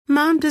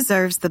Mom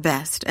deserves the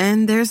best,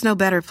 and there's no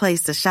better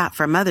place to shop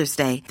for Mother's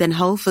Day than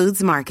Whole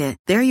Foods Market.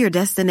 They're your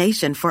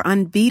destination for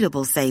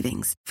unbeatable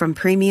savings, from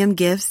premium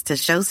gifts to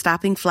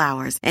show-stopping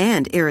flowers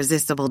and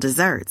irresistible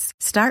desserts.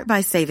 Start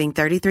by saving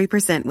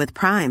 33% with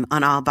Prime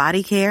on all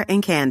body care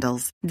and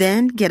candles.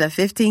 Then get a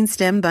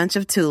 15-stem bunch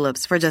of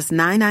tulips for just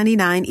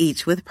 $9.99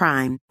 each with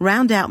Prime.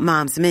 Round out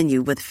Mom's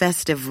menu with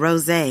festive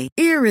rosé,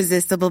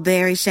 irresistible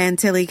berry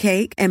chantilly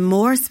cake, and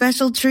more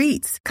special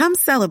treats. Come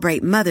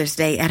celebrate Mother's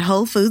Day at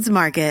Whole Foods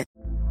Market.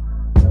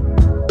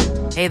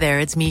 Hey there,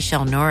 it's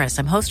Michelle Norris.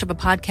 I'm host of a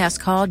podcast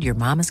called Your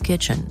Mama's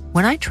Kitchen.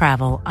 When I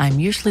travel, I'm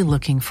usually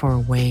looking for a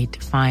way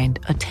to find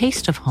a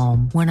taste of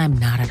home when I'm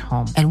not at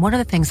home. And one of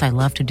the things I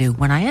love to do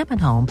when I am at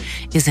home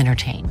is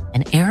entertain.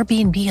 And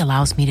Airbnb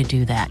allows me to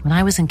do that. When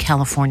I was in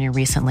California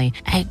recently,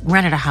 I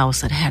rented a house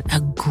that had a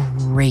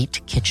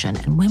great kitchen.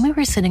 And when we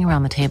were sitting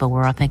around the table, we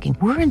were all thinking,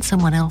 we're in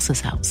someone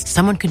else's house.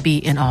 Someone could be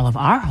in all of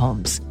our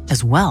homes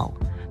as well.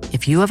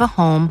 If you have a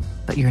home,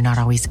 but you're not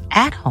always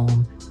at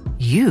home,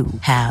 you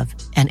have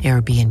an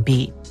Airbnb.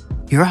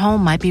 Your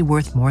home might be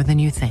worth more than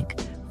you think.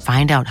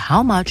 Find out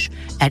how much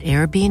at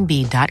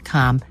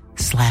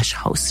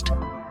airbnb.com/host.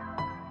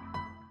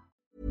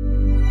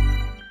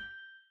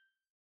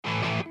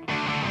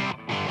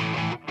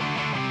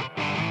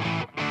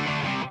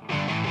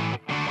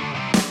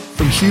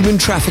 From human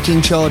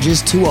trafficking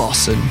charges to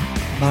arson,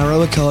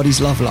 Mauro Icardi's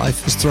love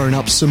life has thrown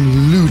up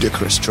some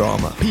ludicrous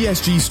drama.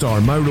 PSG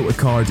star Mauro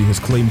Icardi has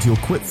claimed he'll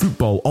quit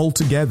football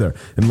altogether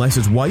unless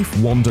his wife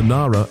Wanda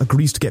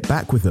agrees to get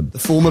back with him. The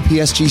former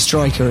PSG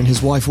striker and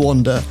his wife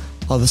Wanda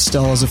are the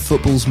stars of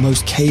football's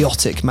most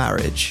chaotic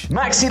marriage.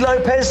 Maxi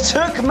Lopez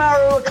took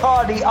Mauro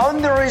Icardi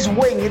under his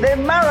wing and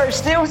then Mauro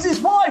steals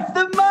his wife.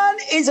 The man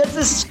is a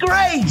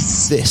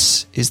disgrace.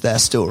 This is their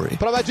story.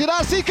 Prova a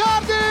girarsi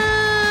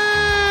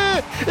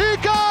Icardi!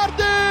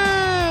 Icardi!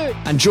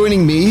 And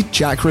joining me,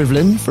 Jack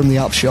Rivlin from The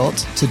Upshot,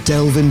 to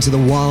delve into the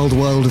wild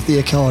world of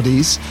the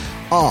Icardis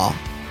are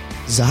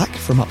Zach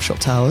from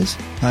Upshot Towers.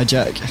 Hi,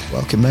 Jack.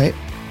 Welcome, mate.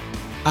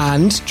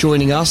 And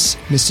joining us,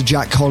 Mr.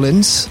 Jack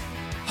Collins,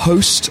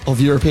 host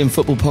of European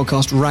football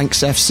podcast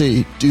Ranks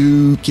FC.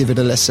 Do give it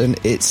a listen.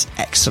 It's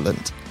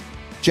excellent.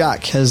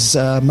 Jack, has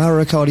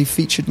Mauro Icardi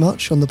featured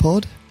much on the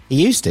pod?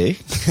 He used to.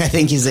 I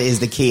think is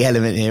the key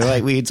element here,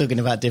 right? We were talking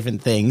about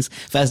different things.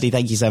 Firstly,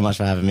 thank you so much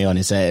for having me on.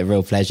 It's a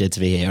real pleasure to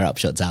be here at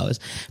Upshot Towers.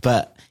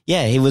 But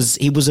yeah, he was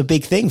a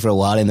big thing for a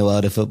while in the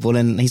world of football,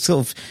 and he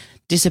sort of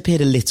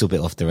disappeared a little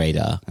bit off the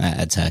radar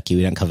at Turkey.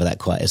 We don't cover that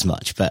quite as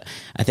much, but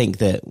I think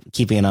that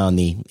keeping an eye on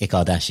the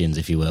Ikardashians,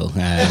 if you will,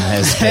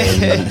 has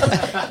been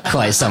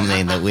quite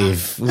something that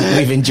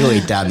we've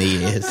enjoyed down the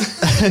years.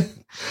 I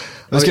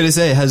was going to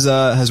say,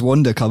 has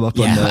Wanda come up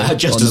on the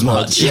just on as the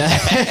much?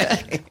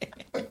 Yeah.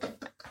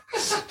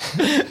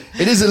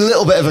 It is a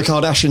little bit of a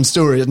Kardashian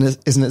story,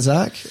 isn't it,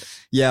 Zach?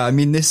 Yeah, I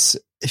mean, this,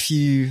 if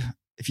you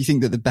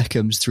think that the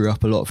Beckhams threw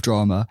up a lot of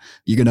drama,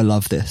 you're going to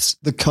love this.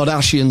 The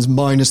Kardashians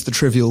minus the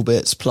trivial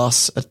bits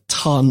plus a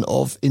ton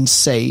of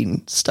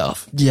insane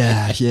stuff.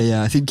 Yeah.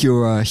 I think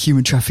your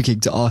human trafficking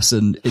to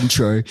arson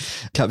intro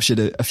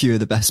captured a few of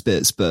the best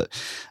bits, but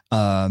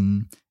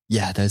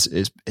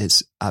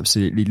it's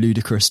absolutely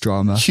ludicrous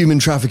drama. Human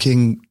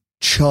trafficking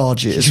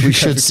charges, we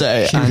should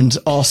say, and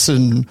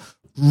arson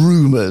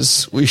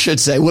rumours, we should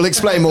say. We'll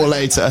explain more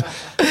later.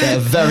 They're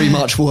very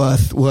much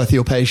worth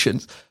your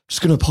patience.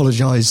 Just going to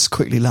apologise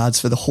quickly, lads,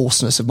 for the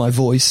hoarseness of my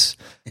voice.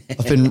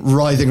 I've been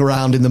writhing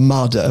around in the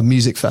mud at a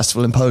music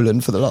festival in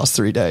Poland for the last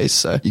 3 days.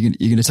 So you're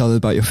going to tell them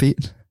about your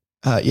feet?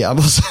 Yeah, I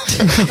was.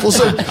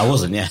 Also, I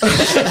wasn't. Yeah,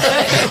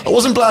 I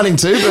wasn't planning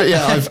to, but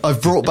yeah,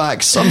 I've brought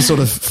back some sort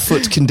of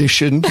foot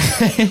condition,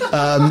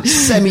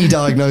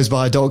 semi-diagnosed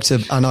by a doctor,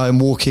 and I am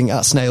walking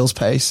at snail's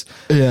pace.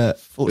 Yeah,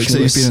 so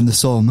you've been in the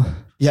Somme.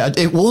 Yeah,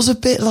 it was a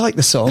bit like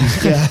the song.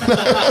 Yeah.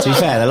 To be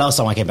fair, the last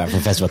time I came back from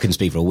the festival, I couldn't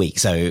speak for a week.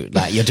 So,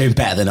 you're doing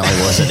better than I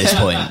was at this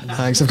point.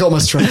 Thanks. I've got my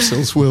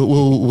strepsils.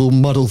 We'll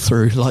muddle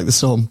through like the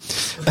song.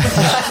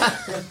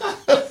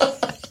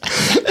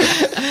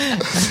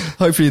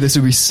 Hopefully, this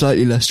will be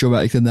slightly less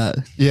dramatic than that.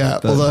 Yeah.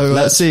 But although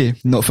let's see.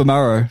 Not for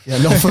Mauro.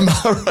 Yeah, not for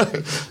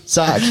Mauro.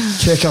 Zach,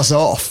 kick us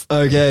off.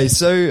 Okay,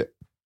 so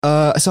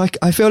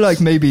I feel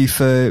like maybe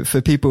for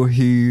people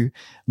who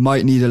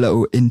might need a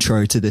little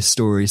intro to this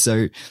story.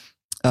 So,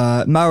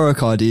 Mauro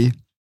Icardi,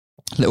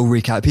 little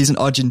recap. He's an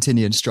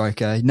Argentinian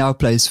striker. He now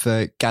plays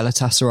for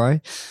Galatasaray.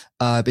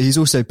 But he's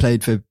also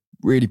played for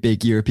really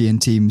big European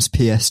teams,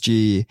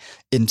 PSG,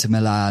 Inter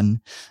Milan.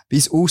 But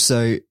he's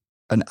also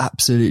an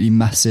absolutely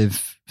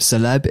massive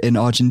celeb in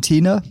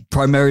Argentina,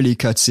 primarily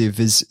courtesy of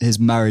his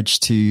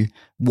marriage to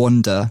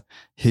Wanda,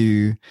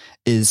 who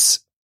is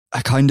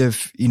a kind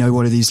of,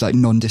 one of these like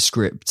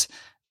nondescript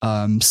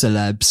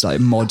celebs, like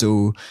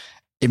model,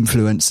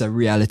 influencer,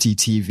 reality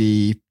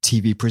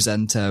TV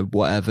presenter,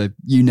 whatever,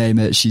 you name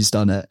it, she's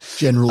done it.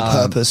 General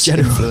purpose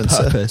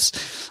influencer.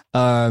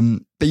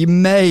 But you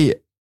may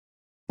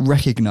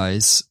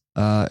recognize,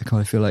 I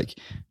kind of feel like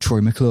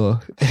Troy McClure.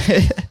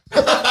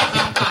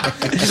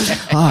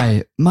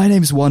 Hi, my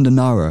name's Wanda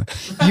Nara.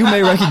 You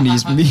may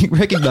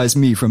recognize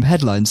me from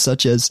headlines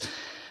such as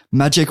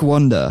Magic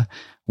Wanda.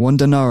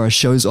 Wanda Nara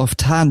shows off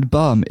tanned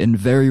bum in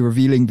very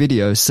revealing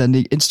video,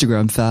 sending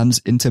Instagram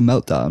fans into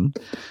meltdown.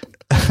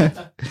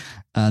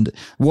 And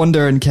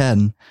Wanda and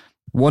Ken.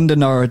 Wanda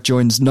Nara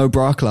joins No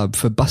Bra Club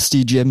for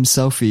busty gym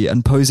selfie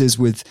and poses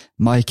with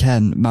my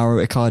Ken,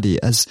 Mauro Icardi,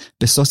 as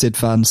besotted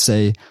fans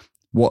say,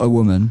 what a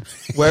woman.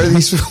 Where are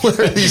these from?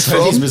 Where these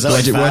fans from is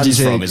what I want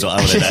to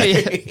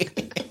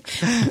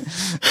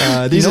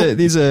know.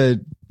 These are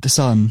the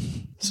Sun.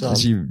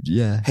 Sun.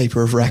 Yeah.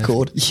 Paper of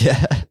record.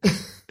 Yeah.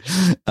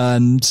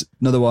 And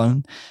another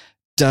one.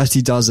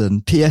 Dirty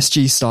Dozen.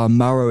 PSG star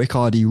Mauro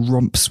Icardi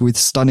romps with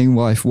stunning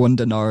wife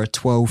Wanda Nara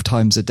 12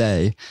 times a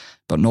day,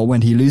 but not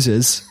when he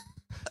loses.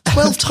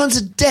 12 times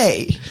a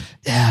day?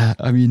 Yeah,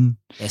 I mean...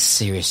 It's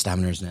serious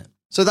stamina, isn't it?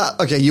 So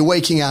your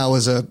waking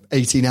hours are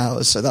 18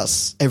 hours, so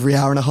that's every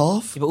hour and a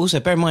half? Yeah, but also,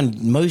 bear in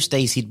mind, most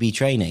days he'd be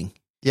training.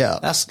 Yeah.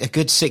 That's a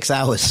good 6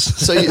 hours.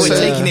 So we're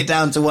taking it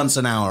down to once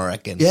an hour, I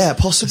reckon. Yeah,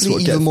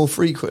 possibly even more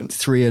frequent.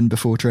 3 in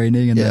before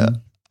training and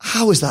then...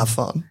 How is that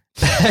fun?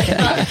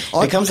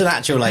 It comes to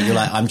natural, you're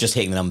like, I'm just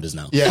hitting the numbers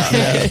now.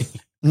 Yeah.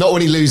 Not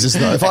when he loses,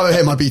 though. If I were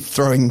him, I'd be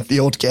throwing the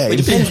odd game. It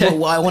depends.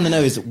 What I want to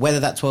know is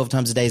whether that 12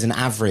 times a day is an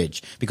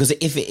average. Because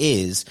if it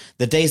is,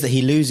 the days that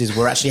he loses,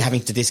 we're actually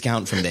having to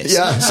discount from this.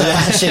 Yeah. So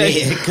actually,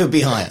 it could be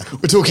higher.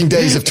 We're talking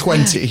days of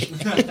 20.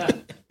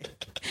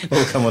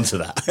 We'll come on to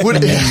that.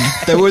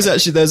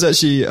 There's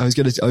actually, I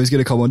was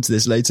gonna come on to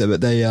this later, but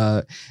they,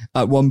 at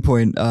one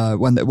point,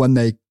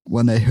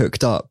 when they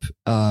hooked up,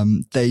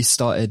 they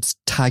started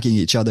tagging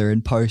each other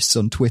in posts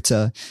on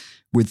Twitter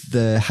with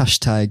the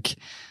hashtag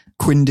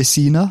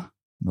Quindicina. I'm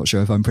not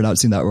sure if I'm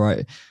pronouncing that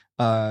right.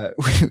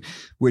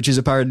 Which is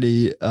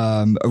apparently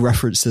a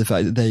reference to the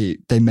fact that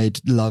they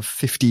made love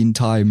 15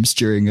 times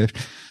during a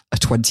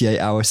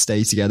 28-hour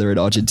stay together in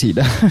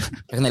Argentina.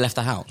 And they left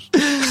the house.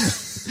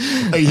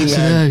 Are you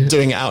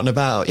doing it out and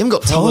about? You haven't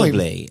got time.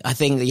 Probably. I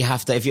think that you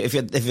have to, if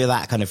you're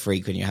that kind of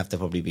frequent, you have to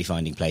probably be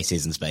finding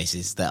places and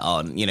spaces that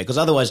aren't, because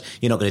otherwise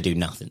you're not going to do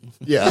nothing.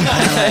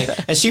 Yeah.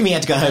 Assume you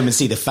had to go home and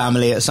see the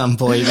family at some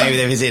point. Maybe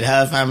they visit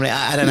her family.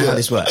 I don't know how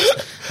this works.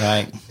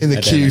 Right. In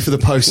the queue for the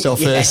post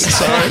office.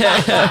 Sorry.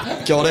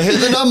 Gotta hit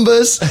the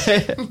numbers.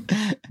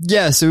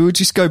 Yeah. So we'll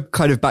just go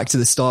kind of back to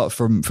the start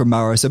from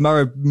Mauro. So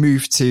Mauro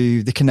moved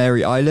to the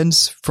Canary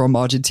Islands from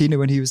Argentina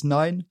when he was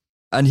 9.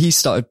 And he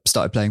started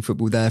playing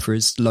football there for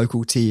his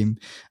local team,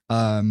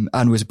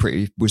 and was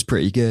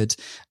pretty good,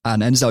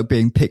 and ended up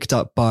being picked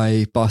up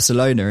by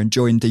Barcelona and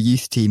joined the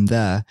youth team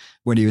there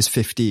when he was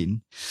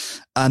 15.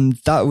 And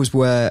that was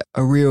where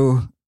a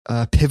real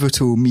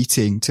pivotal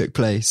meeting took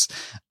place.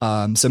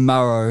 So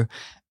Mauro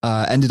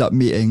ended up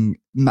meeting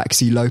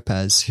Maxi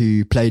Lopez,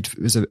 who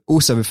was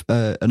also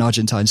an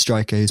Argentine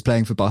striker who's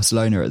playing for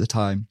Barcelona at the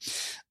time.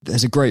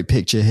 There's a great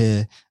picture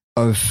here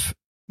of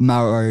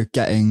Mauro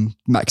getting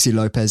Maxi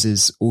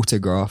Lopez's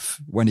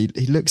autograph when he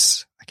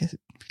looks, I guess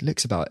he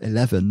looks about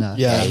 11 now.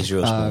 Yeah, he's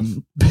real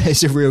small.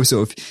 It's a real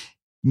sort of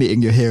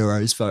meeting your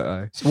heroes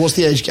photo. So what's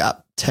the age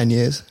gap? 10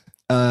 years?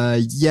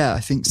 Yeah, I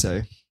think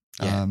so.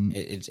 Yeah,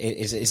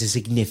 it's a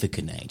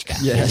significant age gap.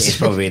 Yes. It's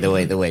probably the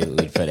way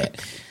we'd put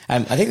it. I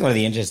think one of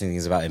the interesting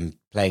things about him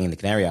playing in the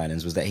Canary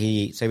Islands was that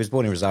he was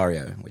born in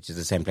Rosario, which is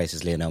the same place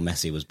as Lionel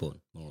Messi was born.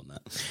 More on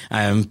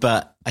that.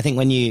 But I think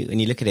when you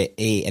look at it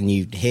and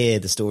you hear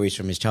the stories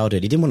from his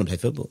childhood, he didn't want to play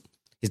football.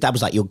 His dad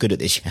was like, "You're good at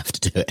this, you have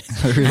to do it."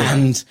 Really?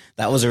 And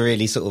that was a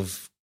really sort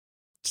of,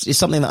 it's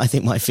something that I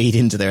think might feed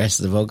into the rest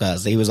of the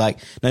podcast. He was like,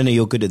 no,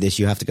 you're good at this,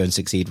 you have to go and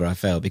succeed where I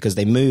fail. Because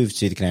they moved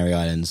to the Canary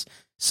Islands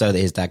so that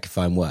his dad could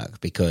find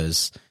work,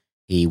 because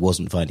he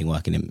wasn't finding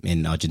work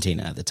in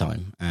Argentina at the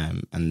time.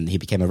 And he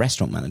became a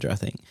restaurant manager, I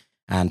think.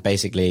 And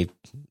basically,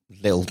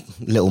 little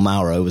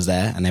Mauro was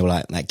there, and they were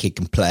like, "That kid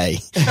can play.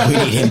 We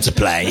need him to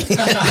play.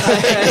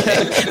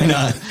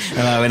 No,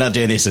 we're not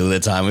doing this all the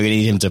time. We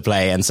need him to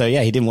play." And so,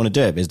 yeah, he didn't want to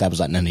do it, but his dad was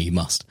like, "No, you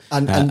must."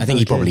 And I think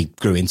he probably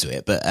grew into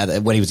it.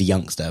 But when he was a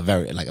youngster, a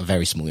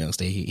very small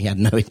youngster, he had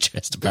no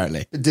interest,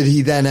 apparently. Did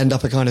he then end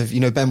up a kind of,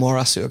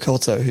 Benoit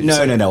Asuakoto?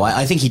 No.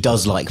 I think he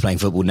does like playing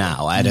football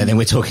now. I don't think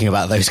we're talking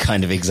about those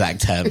kind of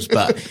exact terms,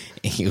 but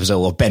he was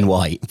Ben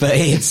White. But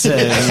it's,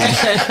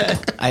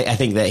 I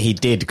think that he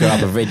did grow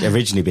up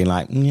originally being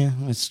like, yeah,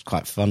 it's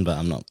quite fun, but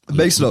I'm not. It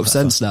makes a lot of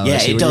sense now. Yeah,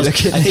 actually, it does. I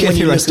think when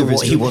you look at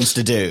what he wants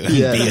to do and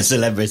Yeah. be a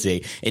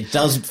celebrity, it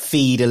does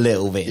feed a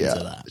little bit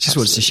into that. Just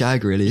wants to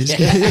shag, really.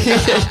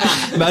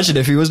 Imagine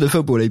if he wasn't a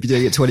footballer, he'd be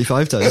doing it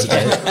 25 times a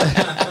day.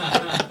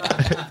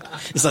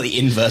 It's like the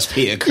inverse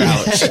Peter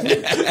Crouch.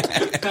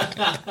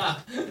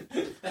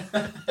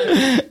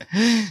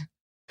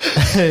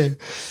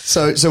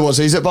 So what?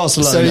 So he's at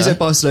Barcelona. So he's at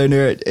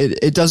Barcelona.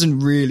 It doesn't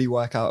really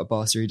work out at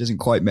Barcelona. He doesn't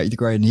quite make the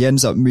grade, and he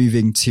ends up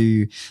moving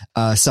to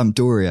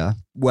Sampdoria,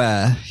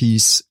 where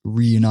he's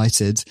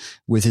reunited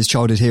with his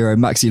childhood hero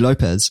Maxi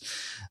Lopez,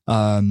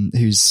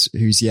 who's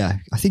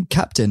I think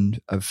captain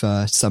of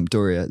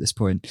Sampdoria at this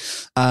point.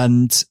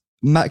 And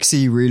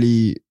Maxi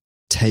really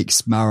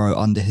takes Mauro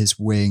under his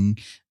wing.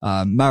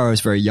 Mauro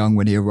is very young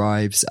when he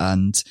arrives,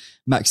 and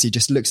Maxi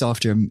just looks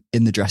after him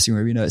in the dressing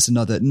room. It's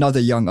another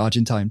young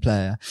Argentine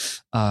player.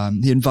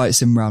 He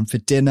invites him around for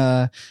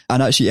dinner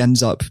and actually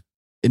ends up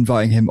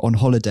inviting him on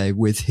holiday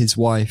with his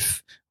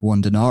wife,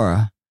 Wanda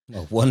Nara.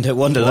 Well, Wanda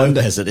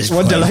Lopez at this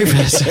point. Wanda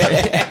Lopez.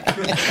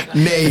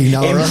 Nay,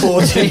 Nara.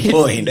 Important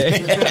point.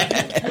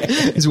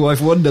 His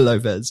wife, Wanda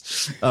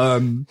Lopez.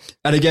 And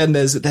again,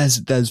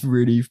 there's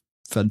really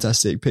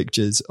fantastic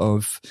pictures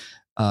of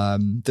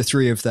the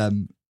three of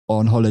them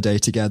on holiday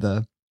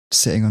together,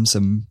 sitting on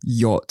some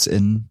yacht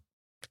in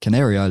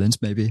Canary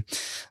Islands, maybe.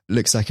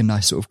 Looks like a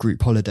nice sort of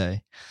group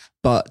holiday.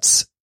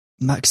 But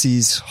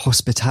Maxi's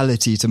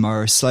hospitality to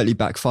Mauro slightly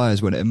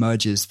backfires when it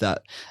emerges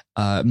that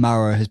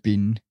Mauro has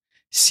been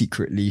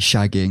secretly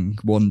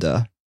shagging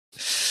Wanda.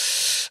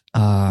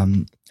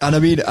 And I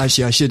mean,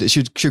 actually, I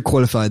should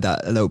qualify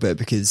that a little bit,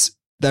 because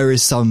there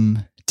is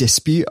some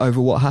dispute over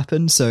what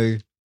happened. So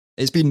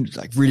it's been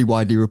like really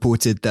widely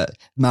reported that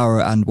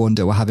Mauro and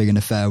Wanda were having an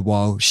affair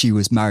while she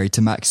was married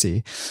to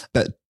Maxi,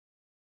 but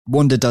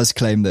Wanda does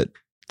claim that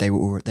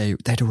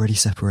they'd already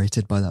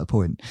separated by that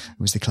point. It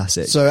was the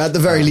classic. So at the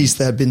very least,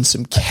 there had been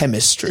some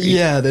chemistry.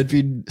 Yeah,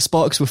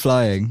 sparks were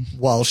flying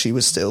while she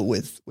was still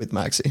with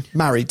Maxi,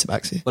 married to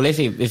Maxi. Well, if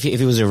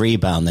it was a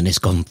rebound, then it's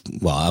gone.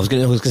 Well, I was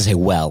going to say,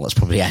 that's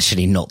probably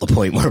actually not the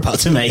point we're about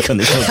to make on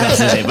this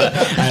podcast, is it? But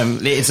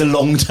it's a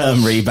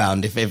long-term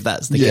rebound if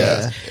that's the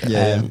case.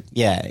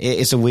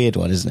 It's a weird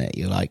one, isn't it?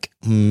 You're like,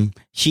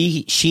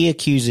 she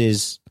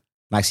accuses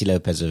Maxi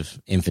Lopez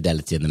of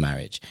infidelity in the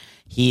marriage.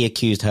 He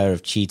accused her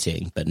of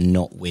cheating, but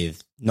not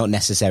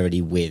necessarily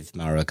with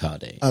Mauro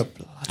Icardi. Oh,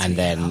 and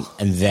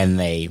then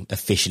they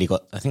officially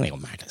I think they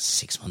got married like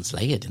 6 months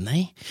later, didn't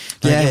they?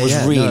 It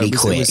was really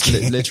quick.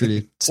 It was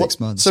literally 6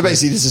 months. So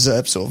basically this is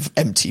a sort of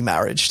empty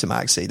marriage to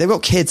Maxi. They've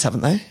got kids,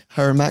 haven't they?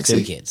 Her and Maxi?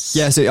 2 kids.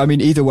 Yeah, so I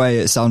mean, either way,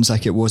 it sounds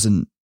like it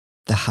wasn't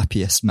the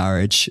happiest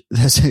marriage.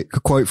 There's a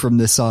quote from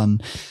The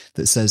Sun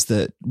that says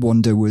that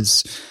Wanda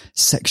was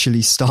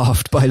sexually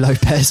starved by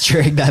Lopez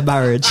during their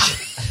marriage.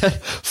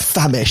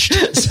 Famished.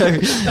 So,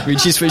 I mean,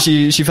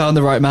 she found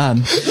the right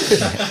man.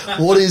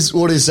 What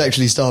is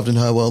sexually starved in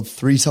her world?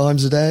 3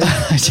 times a day?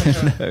 I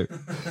don't know.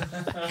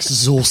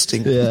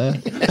 Exhausting. Yeah.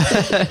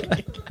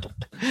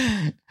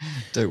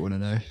 Don't want to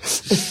know.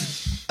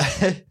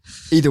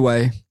 Either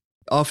way,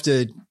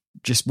 after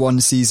just one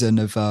season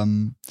of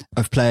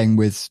playing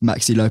with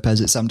Maxi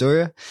Lopez at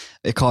Sampdoria,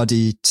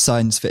 Icardi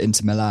signs for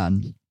Inter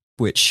Milan,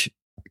 which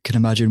I can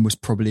imagine was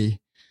probably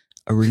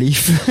a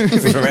relief for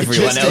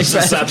everyone else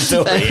at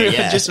Sampdoria.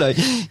 Yeah. Just like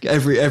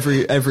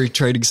every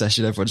training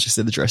session, everyone's just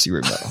in the dressing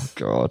room like, oh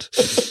God,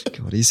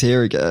 he's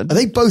here again. Are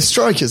they both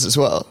strikers as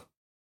well?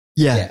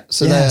 Yeah.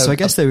 So I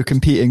guess they were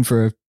competing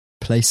for a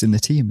place in the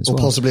team as well. Or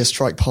possibly a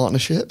strike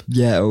partnership.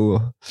 Yeah.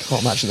 Or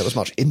can't imagine there was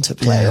much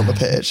interplay on the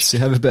pitch. So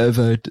you have a bit of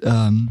a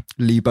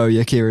Lee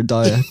Bowyer, Kieran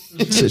Dyer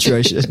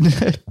situation.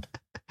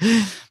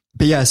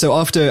 But yeah, so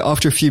after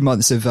a few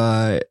months of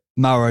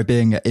Mauro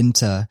being at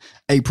Inter,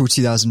 April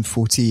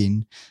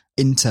 2014,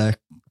 Inter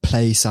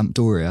play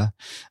Sampdoria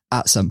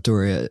at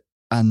Sampdoria,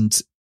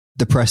 and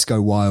the press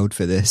go wild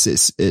for this.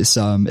 It's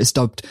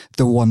dubbed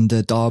the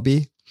Wanda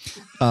Derby.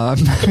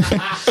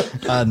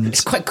 And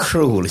it's quite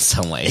cruel in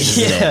some ways,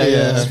 isn't it?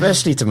 Yeah.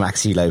 Especially to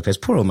Maxi Lopez.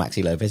 Poor old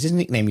Maxi Lopez. His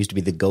nickname used to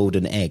be the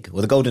Golden Egg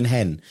or the Golden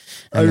Hen.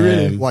 And,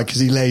 really? Why? Because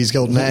he lays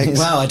golden eggs?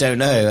 Well, I don't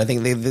know. I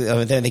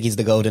don't think he's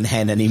the Golden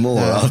Hen anymore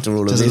after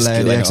all of this. Doesn't lay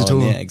any eggs at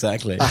all. Yeah,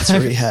 exactly.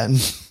 Battery hen.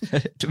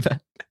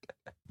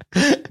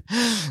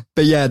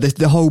 But yeah,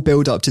 the whole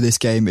build up to this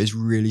game is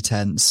really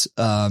tense.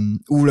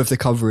 All of the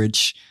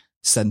coverage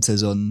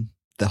centers on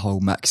the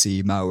whole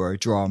Maxi Mauro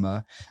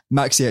drama.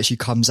 Maxi actually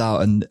comes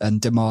out and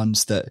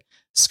demands that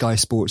Sky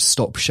Sports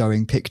stop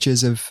showing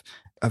pictures of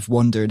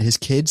Wanda and his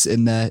kids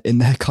in their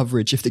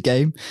coverage of the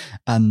game.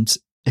 And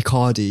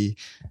Icardi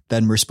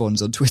then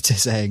responds on Twitter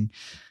saying,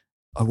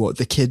 "Oh, what,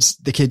 the kids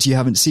you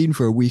haven't seen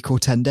for a week or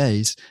 10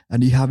 days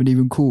and you haven't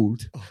even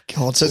called." Oh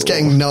God, so it's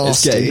getting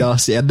nasty. It's getting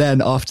nasty. And then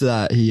after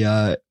that, he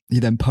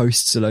then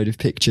posts a load of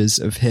pictures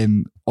of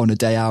him on a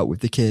day out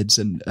with the kids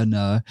and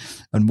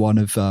one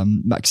of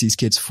Maxi's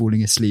kids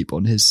falling asleep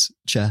on his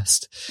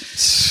chest.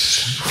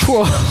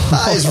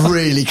 That is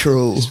really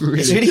cruel. It's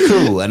really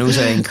cruel and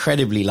also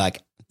incredibly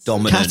like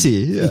dominant. Catty,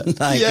 yeah.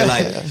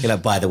 You're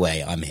like, by the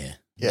way, I'm here.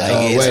 Yeah.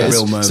 Like, it's a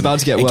real moment. It's about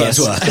to get worse. It gets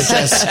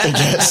worse. It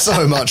gets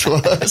so much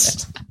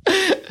worse.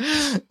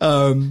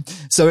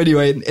 So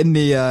anyway, in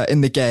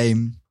the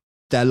game,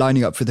 they're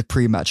lining up for the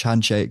pre-match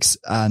handshakes,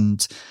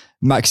 and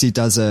Maxi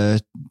does a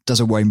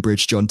Wayne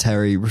Bridge John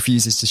Terry,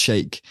 refuses to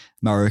shake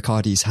Mauro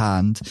Icardi's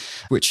hand,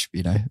 which,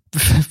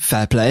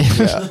 fair play.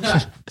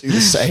 Yeah. Do the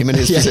same in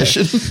his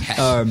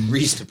position.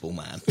 Reasonable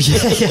man.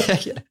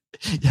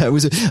 Yeah, it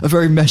was a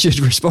very measured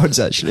response,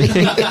 actually.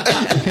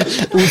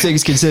 All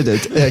things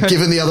considered. Yeah,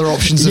 given the other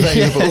options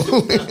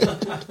available.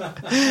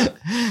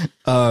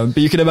 But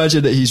you can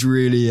imagine that he's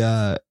really,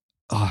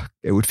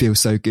 it would feel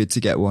so good to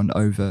get one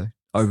over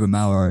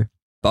Mauro.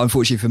 But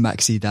unfortunately for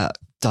Maxi, that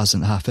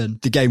doesn't happen.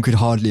 The game could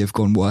hardly have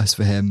gone worse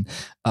for him.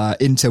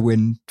 Inter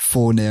win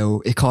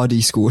 4-0.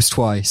 Icardi scores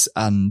twice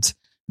and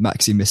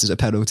Maxi misses a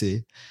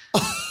penalty.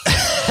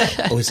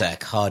 Also,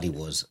 Icardi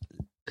was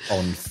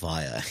on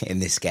fire in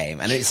this game.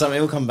 And it's something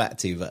we'll come back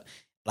to, but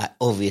like,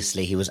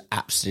 obviously he was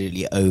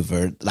absolutely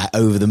over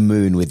the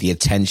moon with the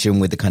attention,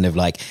 with the kind of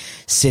like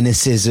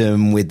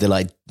cynicism, with the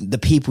like, the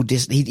people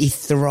he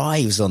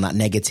thrives on that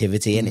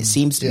negativity. And it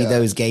seems to be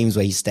those games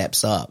where he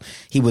steps up.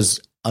 He was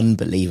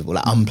unbelievable,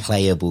 like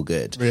unplayable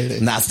good. Really?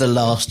 And that's the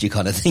last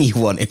kind of thing you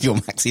want if you're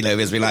Maxi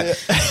Lopez. Be like,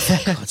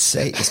 for God's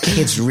sake, this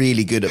kid's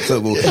really good at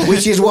football,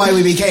 which is why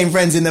we became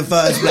friends in the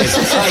first place.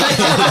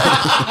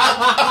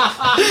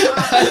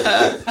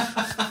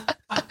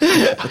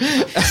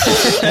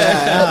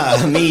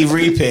 Me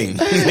reaping.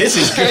 This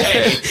is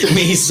great.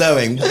 Me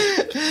sowing.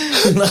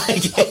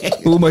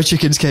 Like, all my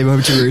chickens came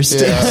home to roost.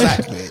 Yeah.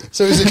 Exactly.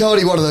 So is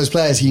Icardi one of those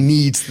players? He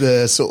needs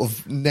the sort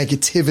of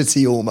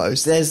negativity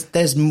almost. There's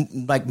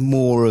like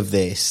more of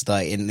this,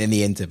 like in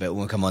the Inter bit.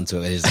 We'll come on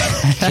to it. It's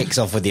like kicks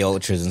off with the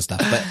ultras and stuff,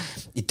 but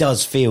it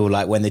does feel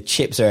like when the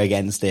chips are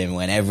against him,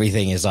 when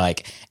everything is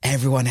like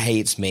everyone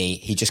hates me,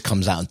 he just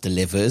comes out and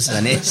delivers,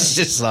 and it's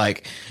just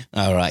like,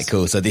 all right,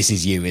 cool. So this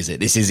is you, is it?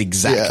 This is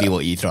exactly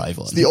what you thrive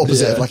on. It's the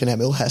opposite of like an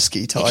Emil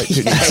Heskey type.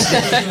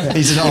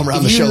 He's an arm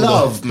around the shoulder. You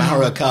love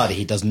Mauro Icardi.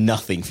 He does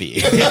nothing for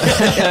you.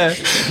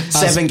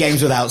 7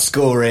 games without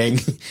scoring,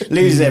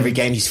 loses every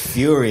game. He's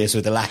furious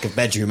with the lack of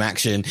bedroom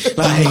action.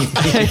 Like,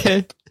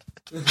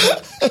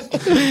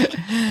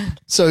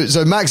 so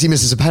Maxi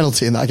misses a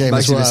penalty in that game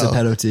as well. Maxi misses a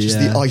penalty, just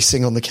the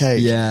icing on the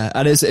cake. Yeah,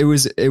 and it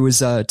was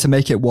to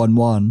make it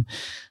 1-1.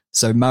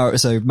 So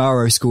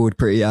Mauro scored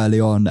pretty early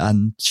on,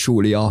 and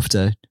shortly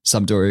after,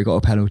 Sampdoria got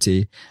a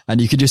penalty, and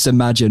you could just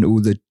imagine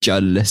all the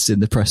journalists in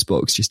the press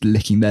box just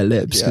licking their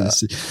lips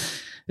because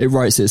it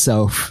writes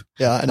itself.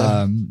 Yeah, I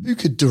know. Who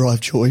could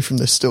derive joy from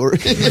this story?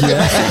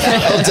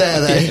 How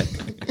dare they?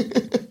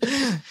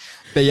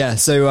 But yeah,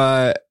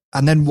 so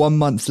and then 1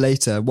 month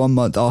after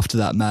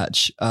that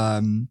match,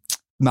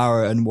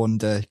 Mauro and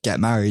Wanda get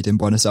married in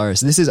Buenos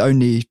Aires. And this is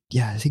only,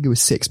 I think it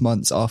was 6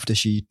 months after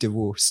she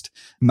divorced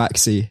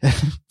Maxi.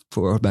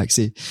 Poor old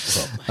Maxi.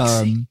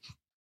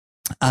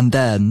 And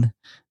then,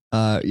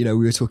 we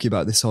were talking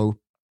about this whole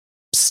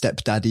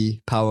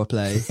stepdaddy power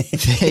play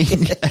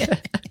thing.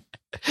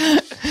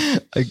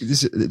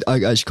 I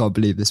actually can't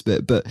believe this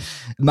bit, but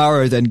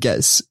Mauro then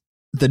gets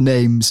the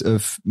names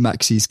of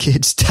Maxi's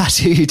kids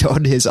tattooed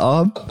on his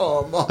arm.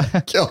 Oh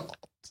my God.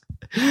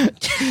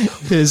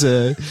 Here's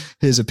a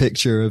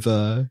picture of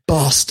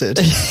bastard.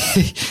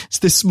 It's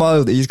the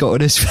smile that he's got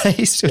on his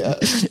face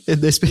in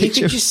this picture. You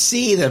could just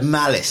see the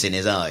malice in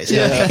his eyes.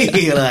 Yeah.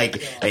 You're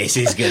like, this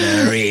is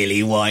gonna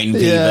really wind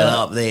people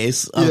up.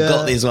 I've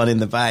got this one in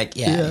the bag.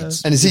 Yeah.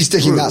 And is he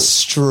sticking that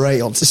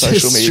straight onto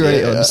social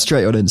media?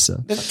 Straight on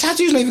Insta. The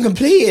tattoo's not even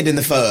completed in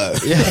the photo.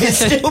 It's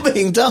still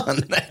being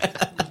done.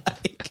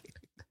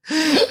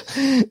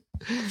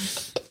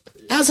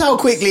 That's how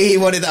quickly he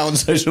wanted that on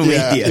social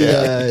media.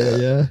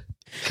 Yeah.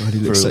 God, he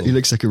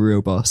looks like a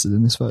real bastard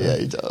in this photo. Yeah,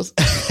 he does.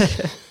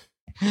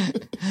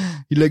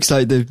 He looks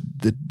like the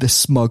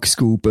smug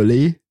school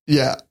bully.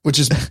 Yeah, which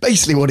is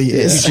basically what he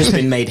is. He's just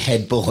been made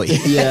head boy.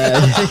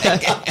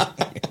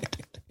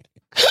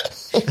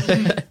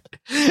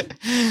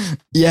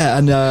 Yeah,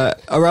 and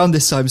around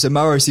this time, so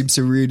Mauro seems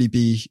to really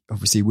be,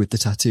 obviously with the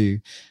tattoo,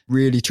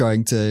 really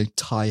trying to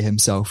tie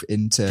himself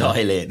into...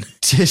 Dial in.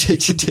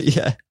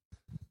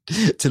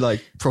 To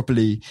like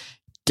properly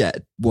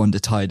get Wanda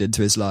tied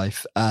into his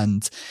life.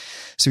 And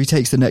so he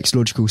takes the next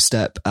logical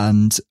step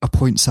and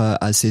appoints her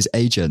as his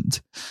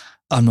agent.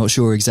 I'm not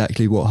sure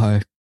exactly what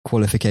her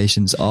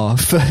qualifications are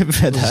for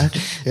that.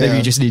 Maybe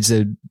he just needs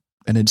an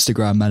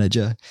Instagram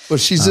manager. Well,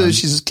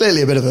 she's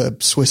clearly a bit of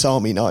a Swiss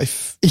Army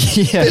knife.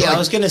 I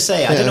was going to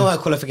say, I don't know what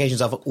her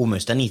qualifications are for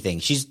almost anything.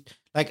 She's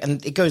like,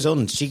 and it goes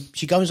on.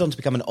 She goes on to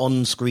become an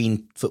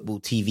on-screen football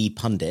TV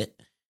pundit.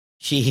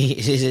 She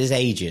is his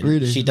agent.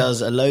 Really? She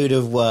does a load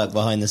of work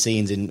behind the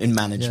scenes in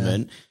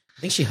management. Yeah.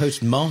 I think she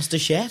hosts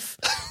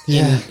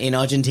MasterChef in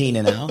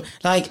Argentina now.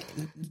 Like,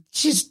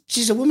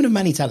 she's a woman of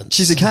many talents.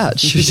 She's a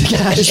catch.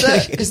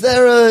 Is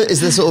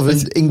there sort of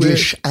an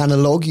English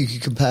analogue you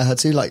could compare her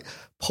to, like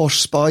Posh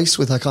Spice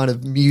with her kind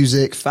of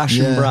music,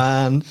 fashion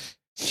brand?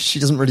 She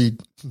doesn't really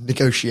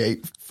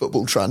negotiate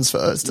football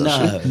transfers,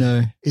 does she?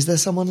 No. Is there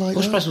someone like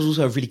Posh that? Spice was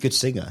also a really good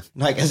singer.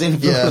 Like, as in,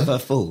 for all of her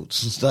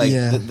faults. Like,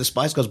 the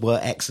Spice Girls were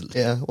excellent.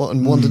 Yeah.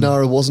 And Wanda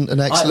Nara wasn't an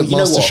excellent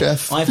master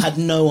chef. I've had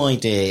no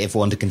idea if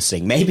Wanda can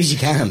sing. Maybe she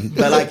can.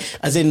 But like,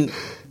 as in,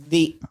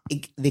 the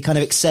kind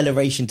of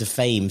acceleration to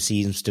fame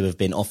seems to have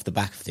been off the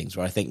back of things,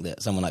 where I think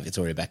that someone like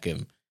Victoria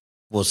Beckham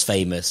was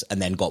famous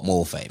and then got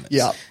more famous.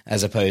 Yeah.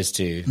 As opposed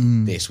to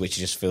this, which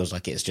just feels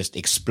like it's just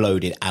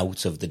exploded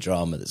out of the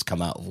drama that's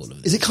come out of all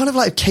of this. Is it kind of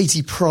like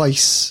Katie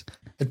Price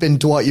had been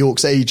Dwight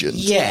York's agent?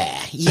 Yeah.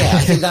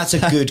 I think that's a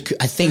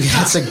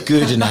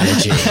good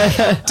analogy.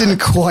 Didn't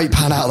quite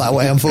pan out that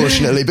way,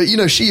 unfortunately. But,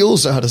 she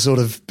also had a sort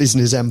of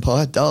business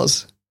empire.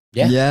 Does.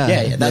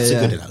 Yeah. That's a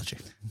good analogy.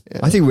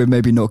 I think we're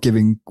maybe not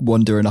giving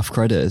Wanda enough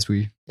credit as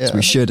we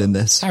should in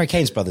this. Harry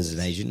Kane's brother's an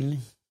agent,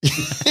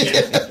 isn't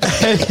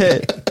he?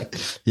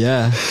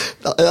 Yeah.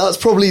 That's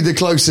probably the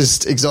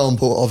closest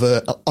example of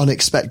an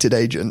unexpected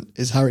agent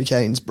is Harry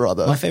Kane's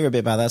brother. My favourite bit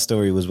about that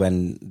story was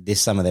when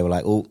this summer they were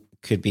like,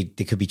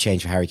 there could be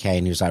change for Harry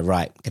Kane. He was like,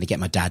 right, going to get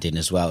my dad in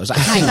as well. It was like,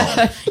 hang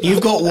on,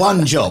 you've got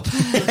one job.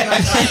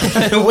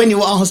 When you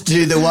were asked to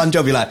do the one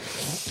job, you're like,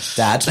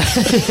 Dad,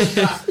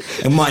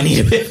 I might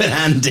need a bit of an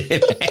hand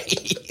in.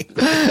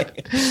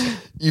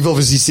 You've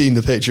obviously seen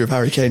the picture of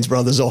Harry Kane's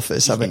brother's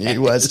office, haven't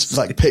you? Where it's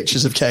like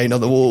pictures of Kane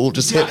on the wall,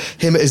 just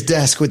him at his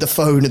desk with the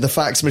phone and the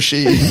fax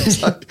machine.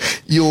 It's like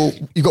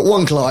you've got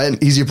one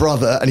client, he's your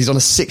brother, and he's on a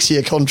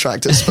 6-year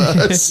contract at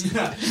Spurs.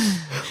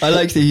 I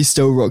like that he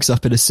still rocks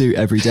up in a suit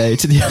every day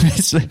to the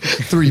office.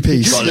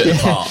 3-piece. Got a little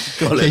part.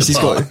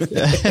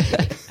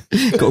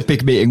 Got a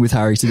big meeting with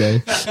Harry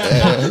today.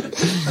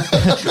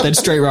 Then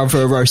straight round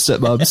for a roast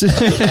at Mum's.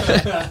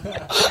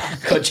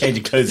 Got to change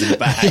your clothes in the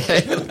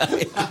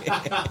bag.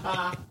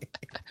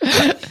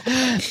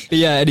 But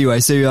yeah, anyway,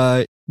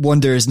 so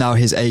Wanda is now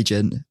his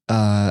agent,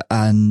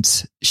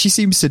 and she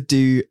seems to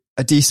do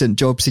a decent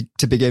job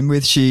to begin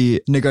with.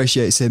 She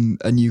negotiates him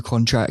a new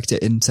contract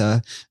at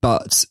Inter,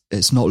 but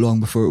it's not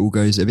long before it all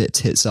goes a bit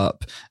tits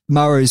up.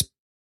 Mauro's,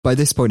 by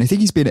this point, I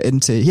think he's been at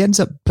Inter. He ends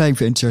up playing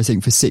for Inter, I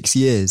think, for 6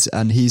 years,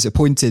 and he's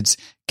appointed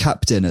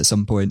captain at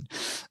some point.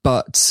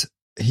 But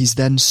he's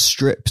then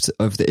stripped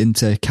of the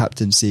Inter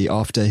captaincy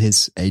after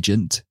his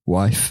agent,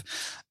 wife,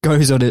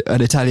 goes on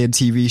an Italian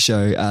TV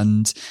show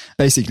and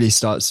basically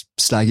starts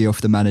slagging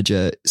off the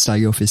manager,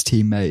 slagging off his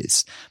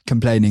teammates,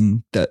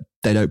 complaining that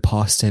they don't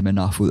pass to him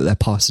enough or that their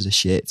passes are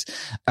shit.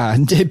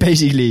 And it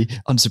basically,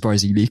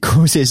 unsurprisingly,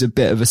 causes a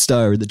bit of a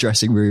stir in the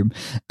dressing room,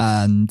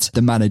 and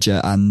the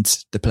manager and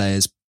the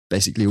players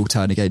basically all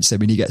turn against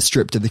him, and he gets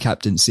stripped of the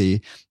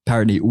captaincy.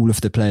 Apparently all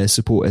of the players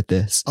supported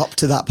this. Up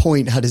to that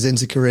point, had his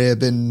Inter career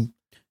been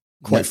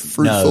quite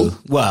fruitful? No.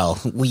 Well,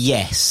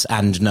 yes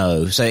and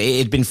no. So it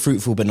had been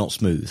fruitful but not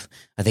smooth,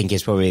 I think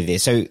is probably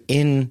this. So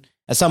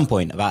at some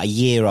point, about a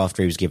year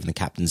after he was given the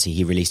captaincy,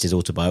 he released his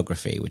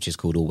autobiography, which is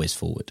called Always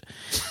Forward.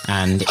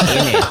 And in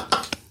it...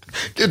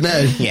 Good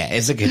name. Yeah,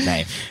 it's a good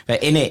name.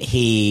 But in it,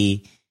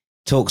 he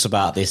talks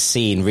about this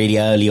scene really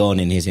early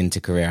on in his Inter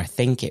career. I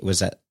think it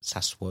was at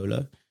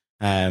Sassuolo.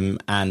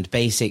 And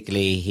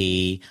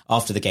basically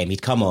after the game,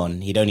 he'd come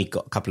on, he'd only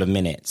got a couple of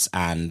minutes,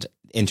 and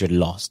Inter had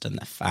lost and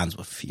the fans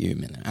were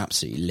fuming,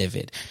 absolutely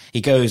livid.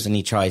 He goes and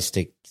he tries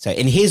to, so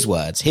in his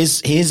words,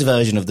 his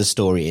version of the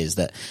story is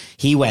that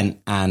he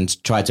went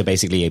and tried to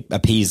basically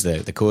appease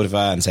the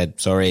Cordova and said,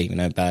 sorry,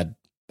 bad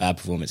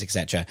performance,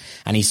 etc.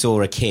 And he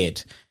saw a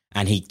kid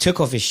and he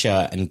took off his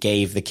shirt and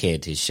gave the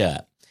kid his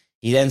shirt.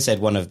 He then said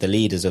one of the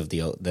leaders of the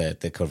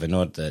Curva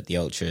Nord, the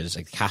ultras,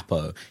 like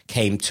Capo,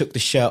 came, took the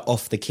shirt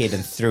off the kid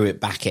and threw it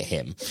back at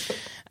him.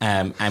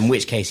 In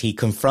which case he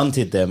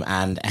confronted them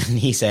and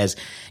he says,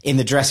 in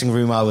the dressing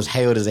room I was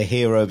hailed as a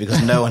hero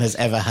because no one has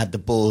ever had the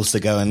balls to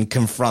go and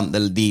confront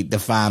the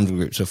fan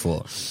groups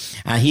before.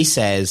 And he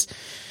says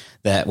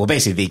that, well,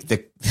 basically the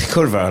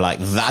Curva are like,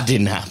 that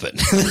didn't happen.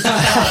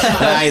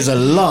 That is a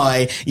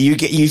lie.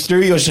 You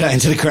threw your shirt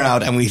into the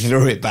crowd and we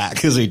threw it back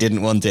because we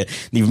didn't want it.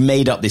 You've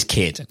made up this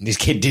kid. This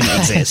kid didn't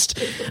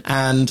exist.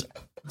 And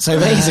so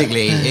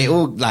basically it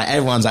all, like,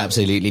 everyone's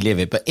absolutely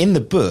livid. But in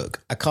the book,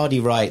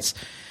 Icardi writes,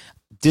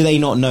 do they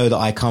not know that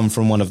I come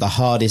from one of the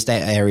hardest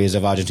areas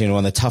of Argentina,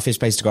 one of the toughest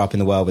places to grow up in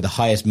the world with the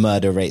highest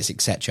murder rates,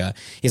 etc.?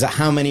 Is that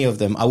how many of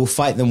them? I will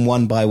fight them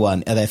one by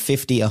one. Are there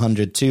 50,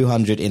 100,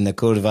 200 in the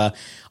Cordova?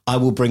 I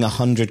will bring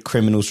 100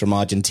 criminals from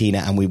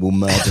Argentina and we will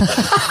murder them.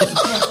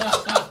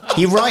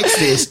 He writes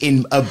this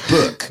in a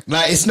book.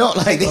 Like, it's not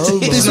like this.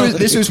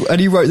 And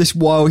he wrote this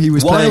while he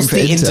was playing for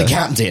the Inter.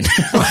 Captain.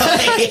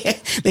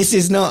 This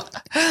is not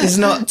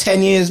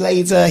 10 years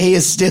later. He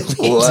is still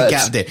the Inter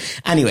captain.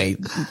 Anyway,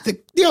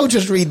 the old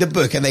just read the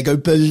book and they go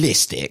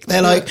ballistic.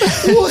 They're like,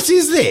 what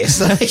is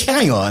this? Like,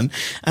 hang on.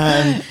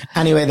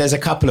 Anyway, there's a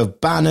couple of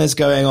banners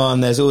going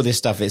on. There's all this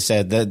stuff. It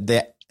said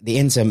that the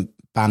Inter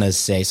banners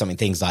say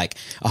things like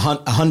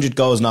 100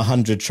 goals and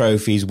 100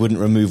 trophies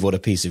wouldn't remove what a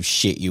piece of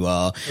shit you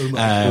are.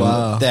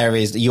 Wow.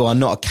 You are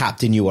not a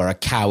captain, you are a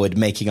coward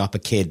making up a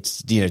kid,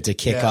 to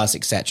kick us,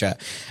 etc.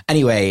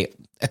 Anyway,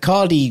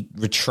 Icardi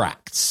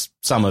retracts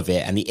some of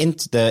it and the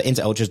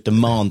Inter Ultras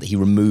demand that he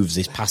removes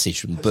this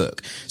passage from the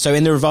book. So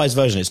in the revised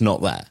version, it's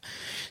not there.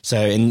 So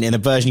in a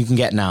version you can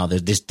get now,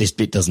 this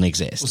bit doesn't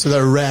exist. So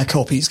there are rare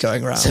copies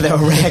going around. So there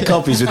are rare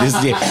copies with this.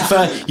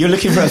 You're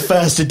looking for a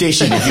first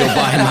edition if you're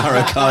buying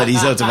Mauro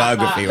Icardi's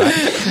autobiography,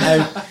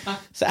 right?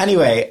 So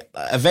anyway,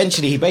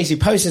 eventually he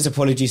basically posts his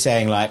apology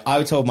saying, like,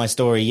 I told my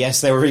story.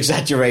 Yes, there were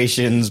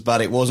exaggerations,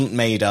 but it wasn't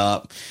made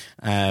up.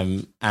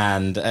 And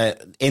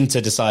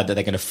Inter decide that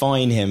they're going to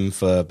fine him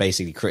for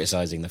basically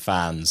criticizing the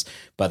fans,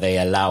 but they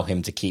allow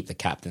him to keep the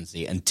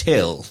captaincy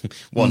until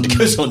Wanda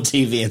goes on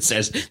TV and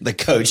says the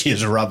coach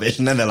is rubbish,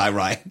 and then they're like,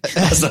 right,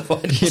 that's the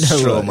point.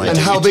 And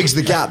how big's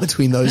the gap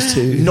between those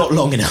two? Not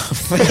long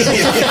enough.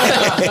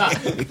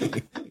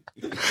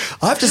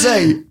 I have to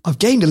say, I've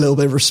gained a little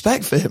bit of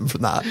respect for him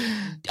from that.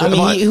 I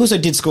mean, he also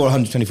did score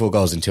 124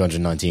 goals in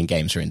 219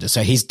 games for Inter,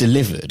 so he's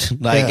delivered.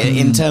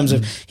 In terms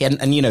of,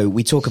 and you know,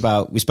 we spoke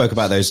about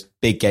those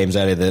big games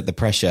earlier, the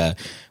pressure.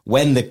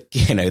 When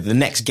the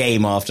next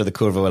game after the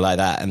Curva were like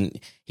that, and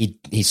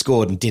he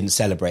scored and didn't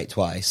celebrate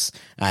twice,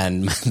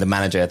 and the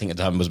manager, I think at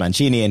the time was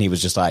Mancini, and he was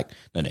just like,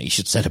 no, you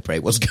should celebrate.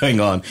 What's going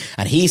on?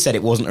 And he said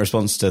it wasn't a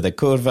response to the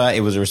Curva,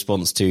 it was a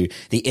response to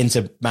the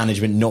Inter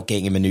management not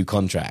getting him a new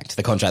contract,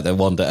 the contract that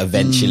Wanda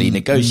eventually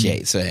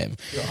negotiates for him.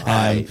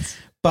 Right.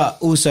 But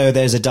also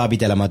there's a Derby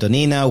della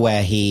Madonnina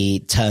where he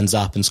turns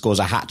up and scores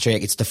a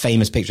hat-trick. It's the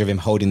famous picture of him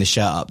holding the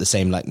shirt up, the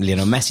same like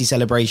Lionel Messi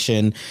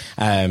celebration,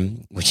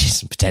 which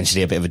is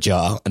potentially a bit of a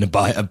jar and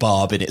a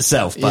barb in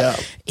itself.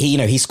 But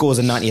he scores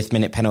a 90th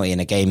minute penalty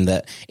in a game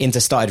that Inter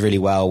started really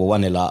well, were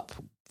 1-0 up,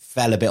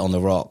 fell a bit on the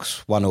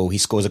rocks, 1-1. He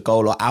scores a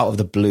goal out of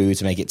the blue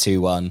to make it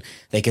 2-1.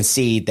 They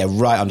concede, they're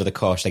right under the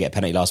cosh, they get a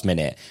penalty last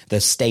minute.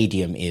 The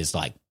stadium is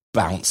like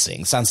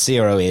bouncing. San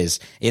Siro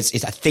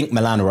it's I think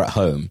Milan are at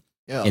home.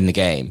 In the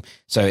game.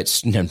 So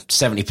it's 70%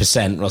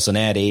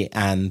 Rossoneri,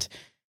 and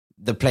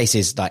the place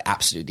is like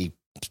absolutely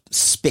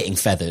spitting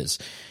feathers.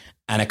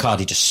 And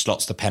Icardi just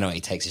slots the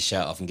penalty, takes his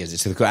shirt off and gives it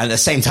to the crowd. And at the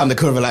same time, the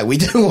Curva are like, we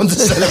don't want to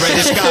celebrate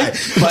this guy.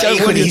 But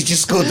equally, he's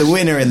just scored the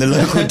winner in the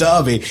local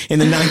derby in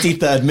the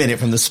 93rd minute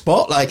from the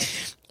spot. Like,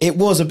 it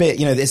was a bit,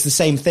 it's the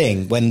same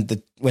thing.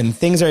 When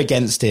things are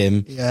against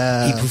him, he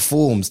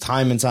performs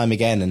time and time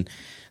again. And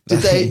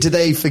did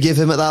they forgive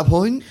him at that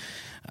point?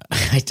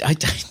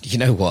 You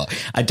know what?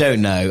 I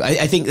don't know.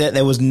 I think that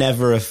there was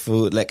never a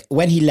full, like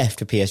when he left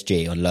for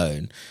PSG on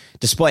loan,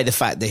 despite the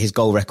fact that his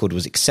goal record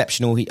was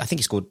exceptional, I think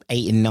he scored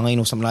 8 and 9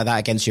 or something like that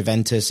against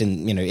Juventus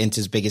in,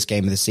 Inter's biggest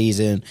game of the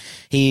season.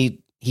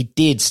 He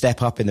did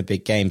step up in the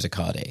big games,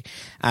 Icardi.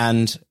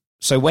 And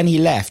so when he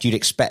left, you'd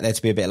expect there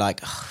to be a bit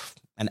like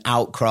an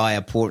outcry,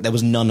 there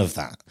was none of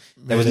that.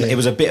 It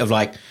was a bit of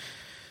like,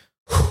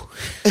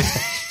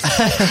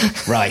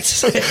 right.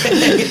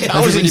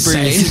 That was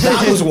insane.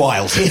 That was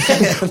wild.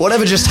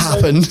 Whatever just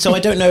happened. So I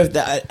don't know if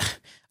that.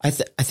 I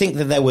think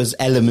that there was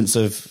elements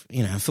of,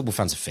 football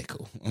fans are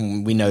fickle.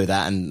 We know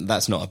that, and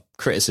that's not a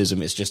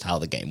criticism. It's just how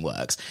the game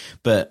works.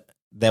 But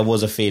there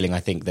was a feeling, I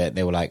think, that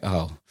they were like,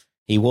 oh,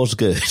 he was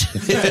good,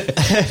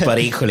 but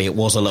equally it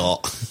was a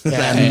lot.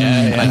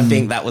 And I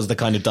think that was the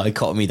kind of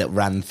dichotomy that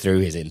ran through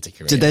his Inter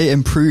career. Did they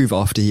improve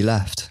after he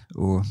left,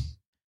 or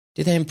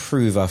did they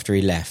improve after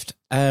he left?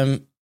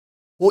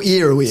 What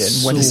year are we in?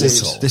 When is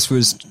this? This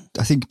was,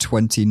 I think,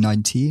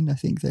 2019. I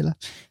think they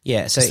left.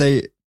 Yeah, so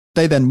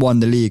they then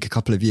won the league a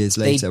couple of years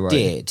later. They right?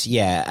 did,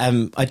 yeah.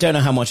 I don't know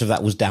how much of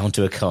that was down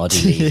to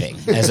Icardi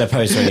leaving, as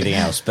opposed to anything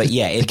else. But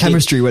yeah, the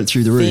chemistry went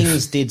through the roof.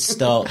 Things did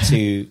start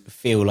to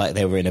feel like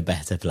they were in a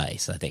better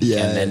place, I think.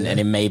 And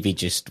it maybe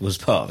just was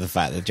part of the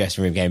fact that the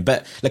dressing room game.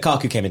 But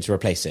Lukaku came in to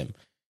replace him,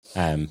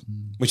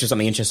 which was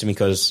something interesting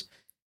because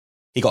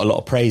he got a lot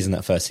of praise in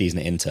that first season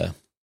at Inter.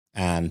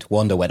 And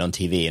Wanda went on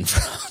TV in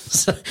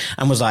France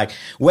and was like,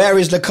 where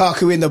is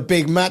Lukaku in the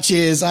big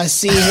matches? I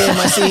see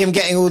him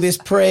getting all this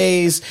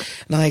praise.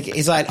 Like,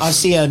 he's like, I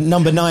see a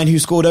number 9 who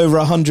scored over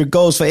 100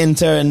 goals for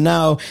Inter, and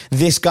now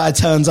this guy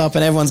turns up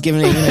and everyone's giving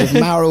it,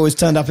 Mauro has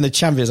turned up in the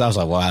Champions. I was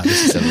like, wow,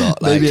 this is a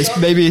lot. Like,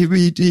 maybe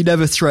he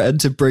never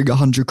threatened to bring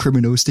 100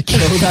 criminals to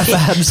kill their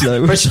fans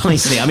though.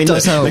 Precisely. I mean,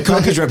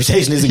 Lukaku's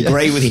reputation isn't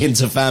great with the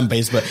Inter fan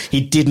base, but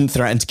he didn't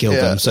threaten to kill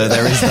them. So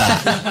there is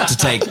that to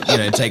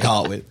take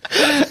heart with.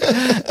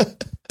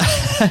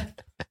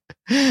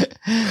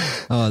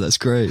 Oh, that's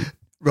great.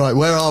 Right,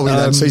 where are we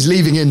then? So he's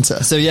leaving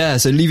Inter. So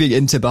leaving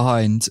Inter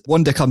behind.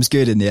 Wanda comes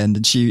good in the end,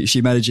 and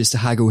she manages to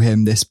haggle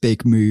him this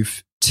big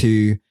move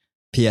to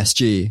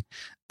PSG,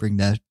 bring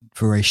their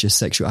voracious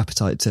sexual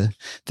appetite to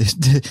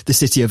the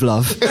city of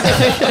love.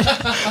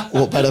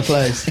 What better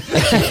place?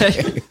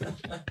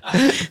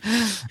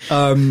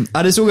 And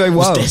it's all going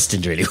well. It was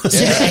destined, really,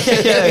 wasn't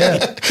it?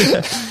 Yeah.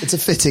 It's a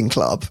fitting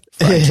club,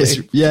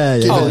 frankly.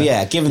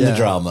 Yeah. Given the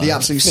drama. The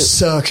absolute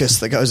circus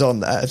that goes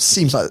on there. It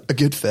seems like a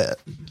good fit.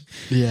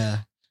 Yeah.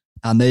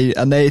 And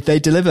they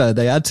deliver,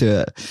 they add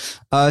to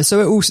it.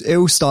 So it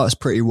all starts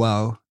pretty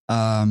well,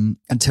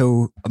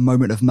 until a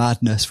moment of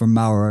madness from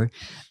Mauro,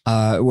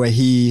 where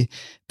he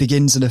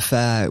begins an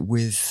affair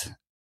with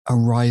a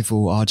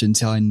rival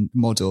Argentine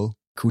model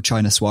called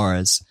China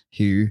Suarez,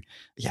 who,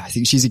 I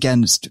think she's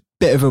again just a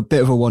bit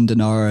of a Wanda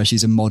Nara.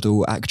 She's a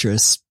model,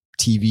 actress,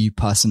 TV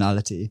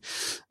personality.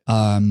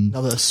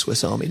 Another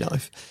Swiss Army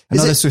knife.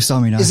 Swiss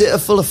Army knife. Is it a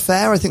full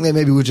affair? I think they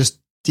maybe were just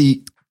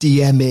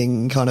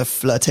DMing kind of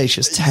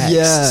flirtatious texts.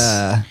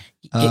 Yeah.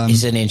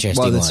 It's an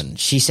interesting one.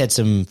 She said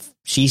some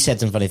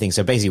funny things.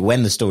 So basically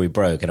when the story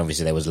broke, and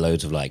obviously there was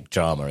loads of like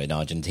drama in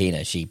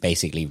Argentina, she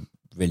basically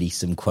released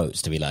some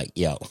quotes to be like,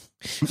 yo,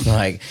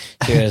 like,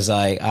 she was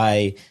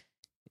like,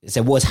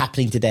 so what's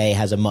happening today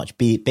has a much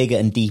bigger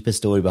and deeper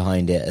story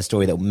behind it, a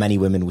story that many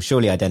women will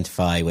surely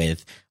identify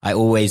with. I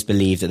always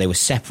believed that they were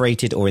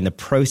separated or in the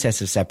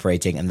process of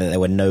separating and that there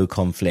were no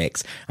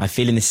conflicts. I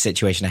feel in this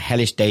situation a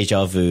hellish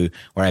deja vu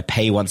where I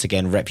pay once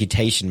again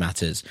reputation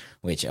matters,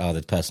 which are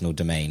the personal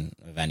domain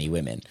of any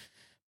women.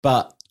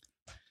 But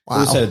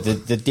also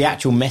the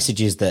actual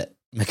messages that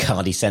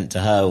Icardi sent to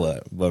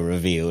her were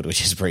revealed,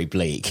 which is pretty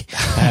bleak.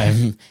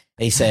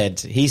 He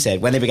said,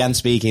 when they began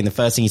speaking, the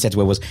first thing he said to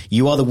her was,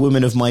 "You are the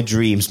woman of my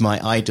dreams, my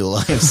idol.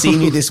 I have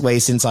seen you this way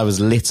since I was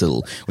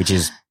little," which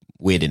is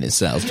weird in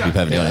itself, to be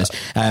perfectly honest.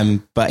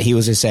 But he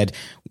also said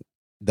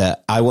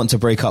that, "I want to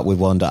break up with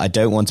Wanda. I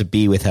don't want to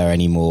be with her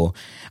anymore.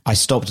 I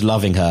stopped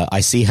loving her. I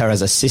see her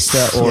as a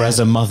sister or as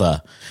a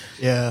mother."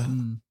 Yeah.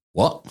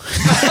 What?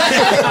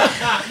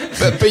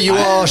 but you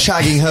are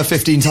shagging her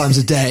 15 times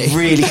a day.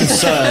 Really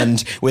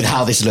concerned with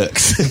how this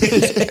looks.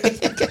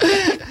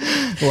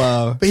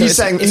 Wow. But he's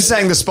saying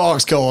the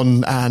spark's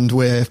gone and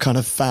we're kind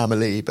of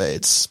family, but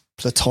it's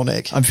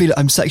platonic.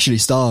 I'm sexually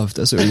starved.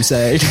 That's what he's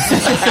saying.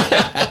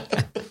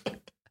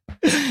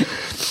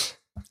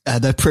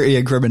 They're pretty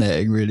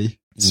incriminating, really.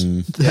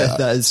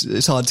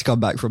 It's hard to come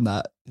back from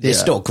that.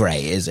 It's not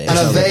great, is it? And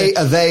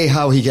are they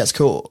how he gets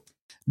caught?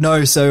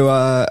 No, so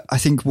I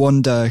think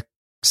Wanda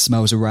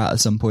smells a rat at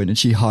some point and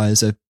she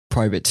hires a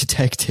private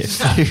detective.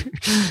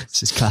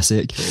 This is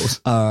classic.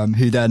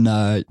 Who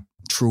then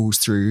trawls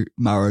through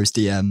Mauro's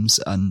DMs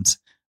and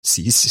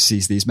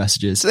sees these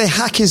messages. So they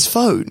hack his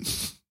phone?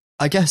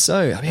 I guess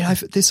so. I mean,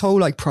 this whole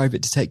like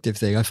private detective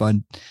thing I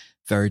find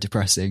very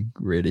depressing,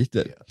 really,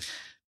 that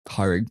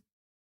hiring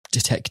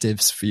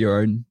detectives for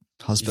your own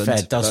husband. Fair,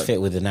 it does fit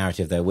with the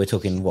narrative, though. We're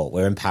talking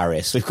we're in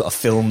Paris. We've got a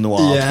film noir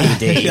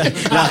PD.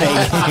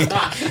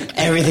 Like,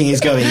 everything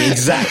is going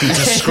exactly to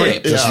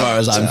script as far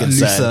as I'm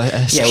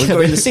concerned.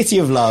 We're in the city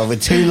of love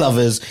with two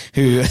lovers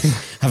who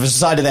have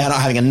decided they're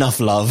not having enough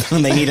love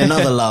and they need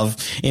another love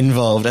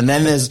involved. And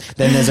then there's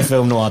a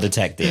film noir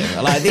detective.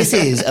 Like, this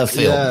is a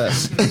film. Yeah.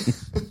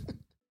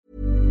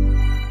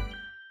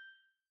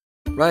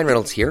 Ryan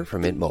Reynolds here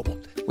from Mint Mobile.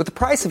 With the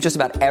price of just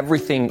about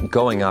everything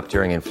going up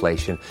during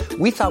inflation,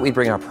 we thought we'd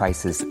bring our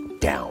prices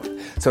down.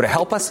 So to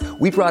help us,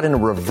 we brought in a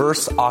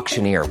reverse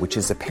auctioneer, which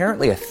is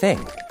apparently a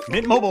thing.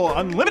 Mint Mobile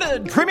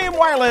Unlimited Premium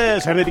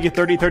Wireless. How to get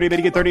 30, 30, how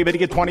to get 30, how to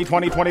get 20,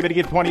 20, 20, how to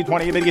get 20,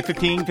 20, how to get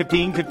 15,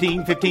 15,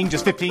 15, 15,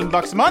 just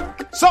 $15 a month?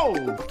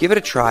 Sold! Give it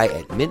a try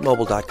at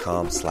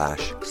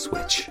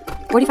mintmobile.com/switch.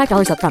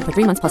 $45 up front for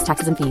 3 months plus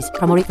taxes and fees.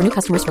 Promo rate for new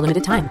customers for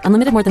limited time.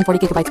 Unlimited more than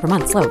 40 gigabytes per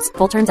month. Slows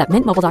full terms at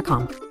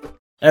mintmobile.com.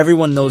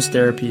 Everyone knows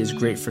therapy is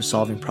great for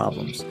solving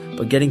problems,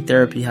 but getting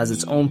therapy has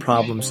its own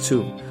problems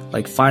too,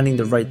 like finding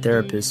the right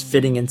therapist,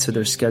 fitting into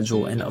their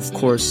schedule, and of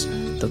course,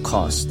 the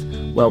cost.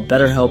 Well,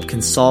 BetterHelp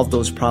can solve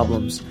those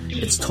problems.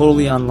 It's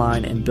totally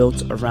online and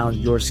built around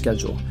your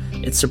schedule.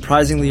 It's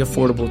surprisingly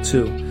affordable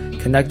too.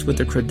 Connect with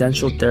a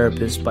credentialed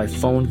therapist by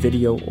phone,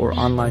 video, or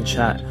online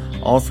chat,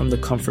 all from the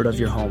comfort of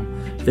your home.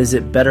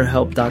 Visit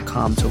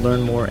BetterHelp.com to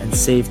learn more and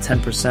save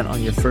 10%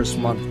 on your first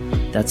month.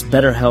 That's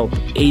BetterHelp,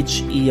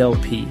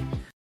 H-E-L-P.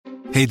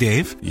 Hey,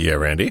 Dave. Yeah,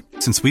 Randy.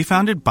 Since we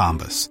founded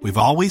Bombas, we've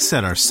always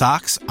said our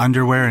socks,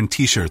 underwear, and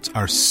T-shirts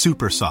are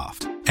super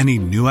soft. Any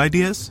new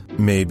ideas?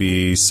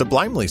 Maybe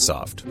sublimely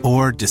soft.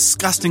 Or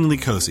disgustingly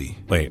cozy.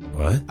 Wait,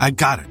 what? I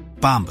got it.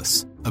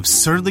 Bombas.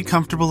 Absurdly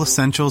comfortable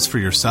essentials for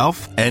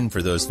yourself and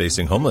for those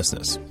facing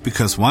homelessness.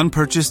 Because one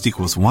purchased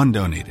equals one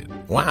donated.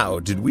 Wow,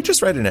 did we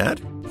just write an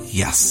ad?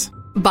 Yes.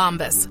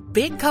 Bombas.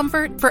 Big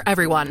comfort for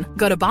everyone.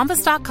 Go to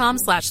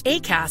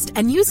bombas.com/ACAST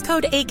and use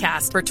code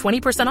ACAST for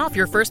 20% off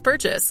your first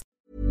purchase.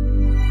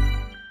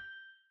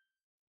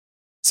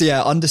 So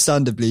yeah,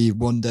 understandably,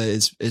 Wanda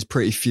is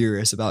pretty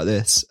furious about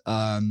this.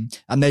 And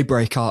they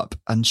break up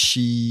and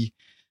she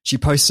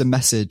posts a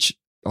message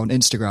on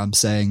Instagram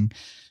saying,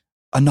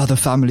 "Another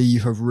family you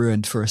have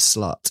ruined for a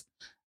slut."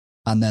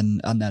 And then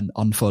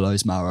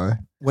unfollows Mauro.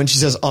 When she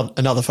says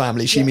another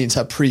family, she means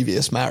her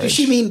previous marriage. Does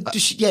she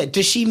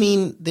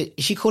mean that,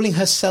 is she calling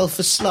herself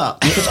a slut?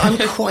 Because I'm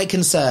quite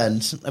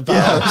concerned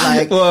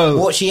about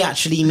what she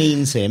actually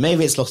means here.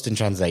 Maybe it's lost in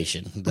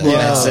translation. But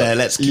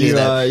let's clear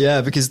that.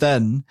 Yeah, because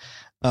then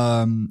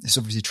it's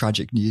obviously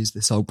tragic news,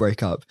 this whole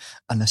breakup,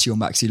 unless you're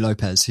Maxi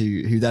Lopez,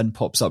 who then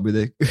pops up with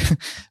a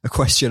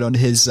question on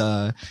his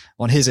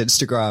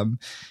Instagram.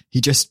 He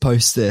just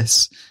posts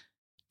this: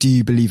 "Do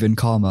you believe in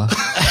karma?"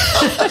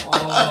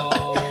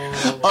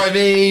 I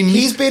mean,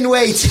 he's been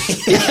waiting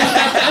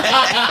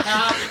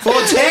for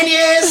 10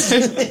 years.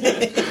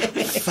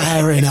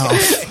 Fair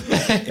enough.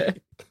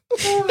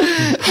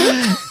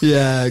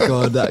 Yeah,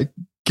 God, I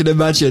can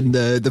imagine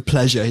the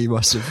pleasure he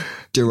must have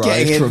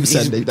derived from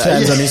sending that. He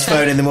turns on his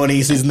phone in the morning,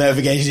 he sees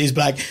notifications, he's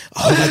like,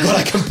 "Oh my God,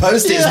 I can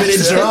post it. It's been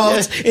in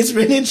drafts. It's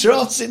been in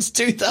drafts since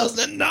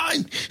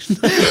 2009.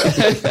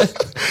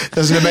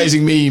 There's an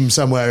amazing meme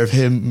somewhere of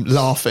him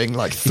laughing,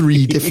 like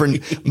 3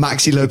 different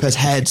Maxi Lopez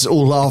heads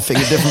all laughing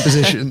in different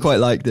positions. Quite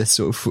like this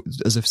sort of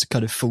as a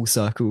kind of full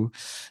circle.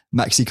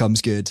 Maxi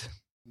comes good.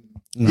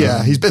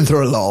 Yeah, he's been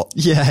through a lot.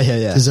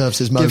 Yeah. Deserves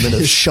his moment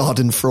of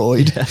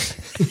Schadenfreude.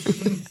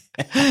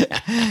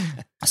 Yeah.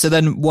 So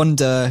then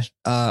Wanda,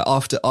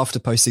 after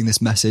posting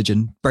this message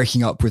and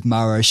breaking up with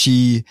Mauro,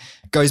 she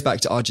goes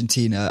back to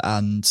Argentina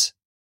and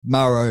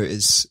Mauro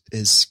is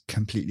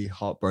completely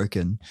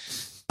heartbroken.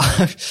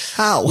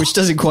 How? Which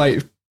doesn't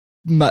quite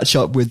match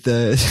up with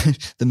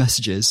the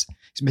messages.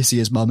 he's missing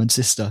his mum and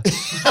sister.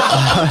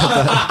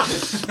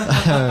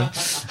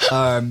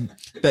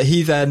 But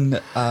he then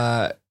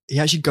he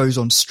actually goes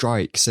on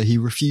strike, so he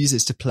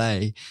refuses to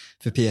play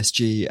for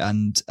PSG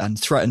and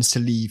threatens to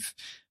leave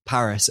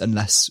Paris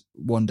unless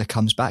Wanda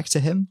comes back to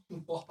him.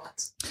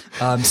 What?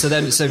 He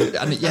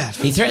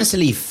threatens to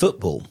leave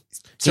football.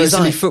 He's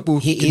like, football.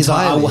 He's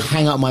like, I will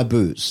hang up my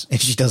boots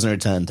if she doesn't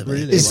return to me.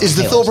 Really? Is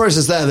the thought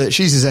process there that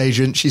she's his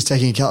agent, she's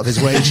taking a cut of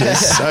his wages,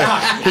 so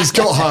he's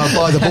got her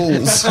by the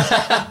balls.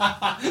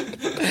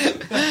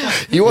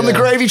 You want the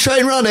gravy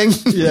train running?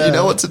 You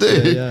know what to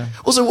do. Yeah.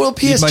 Also, what are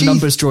PSG? Need my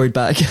numbers droid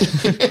back.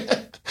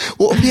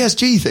 What are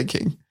PSG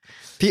thinking?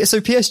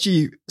 So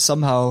PSG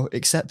somehow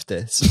accept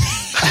this.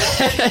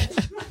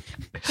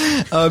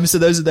 So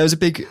there was a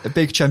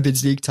big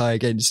Champions League tie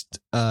against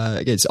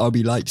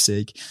RB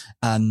Leipzig,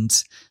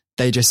 and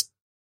they just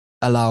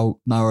allow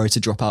Mauro to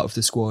drop out of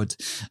the squad,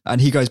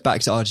 and he goes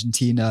back to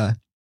Argentina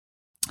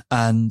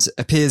and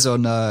appears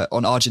on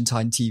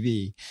Argentine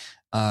TV,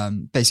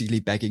 basically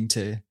begging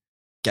to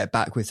get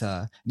back with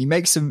her. And he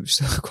makes some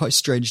quite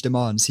strange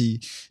demands.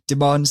 He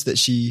demands that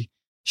she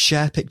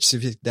share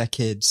pictures of their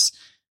kids,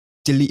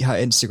 delete her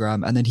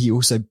Instagram, and then he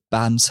also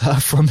bans her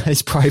from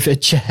his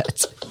private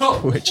jet.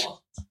 Which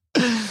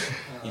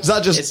is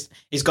that just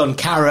he's gone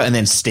carrot and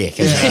then stick?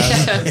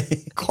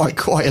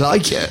 Quite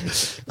like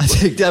it. I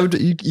think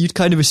you'd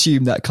kind of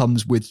assume that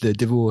comes with the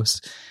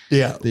divorce.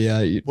 Yeah,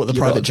 the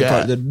private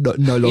jet. No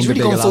longer he's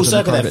really being gone full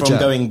circle there the from jet.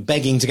 going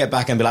begging to get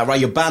back and be like, right,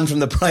 you're banned from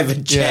the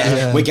private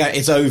jet.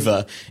 It's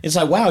over. It's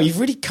like, wow, you've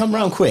really come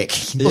around quick.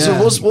 Also,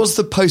 was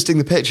the posting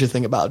the picture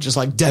thing about just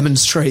like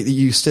demonstrate that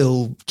you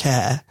still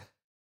care?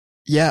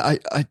 Yeah,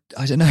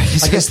 I don't know.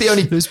 I guess the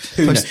only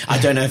I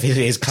don't know if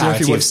his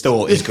clarity of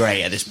thought is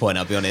great at this point,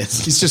 I'll be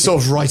honest. He's just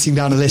sort of writing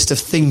down a list of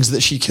things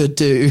that she could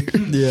do.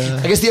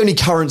 Yeah. I guess the only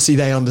currency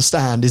they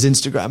understand is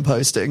Instagram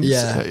posting.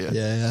 Yeah, so,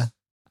 yeah.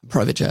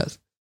 Private jet.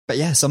 But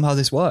yeah, somehow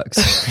this works.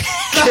 Of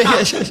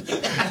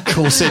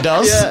course it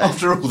does. Yeah.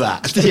 After all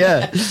that.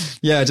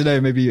 Yeah, I don't know,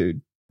 maybe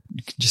you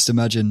can just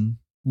imagine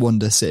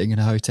Wanda sitting in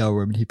a hotel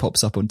room and he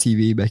pops up on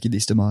TV making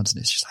these demands,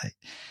 and it's just like,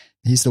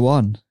 he's the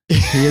one.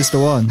 He is the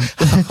one.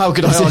 How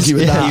could I argue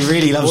with that? He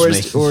really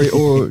loves me.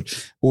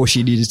 Or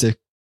she needed a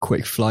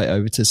quick flight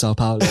over to Sao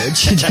Paulo.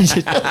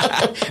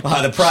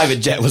 The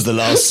private jet was the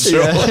last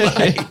straw.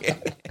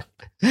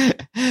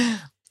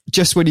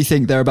 Just when you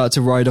think they're about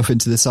to ride off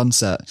into the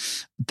sunset,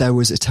 there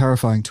was a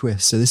terrifying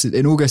twist. So this is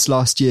in August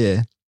last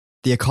year,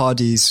 the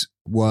Icardis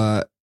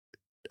were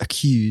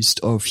accused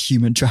of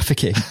human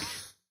trafficking.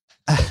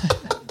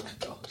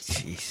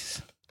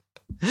 Jeez.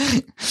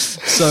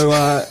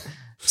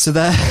 So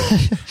there,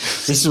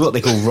 this is what they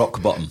call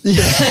rock bottom.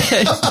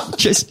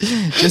 just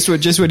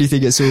when you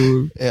think it's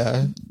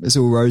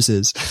all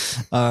roses.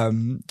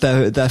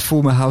 Their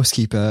former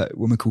housekeeper, a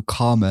woman called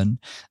Carmen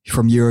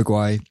from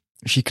Uruguay,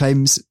 she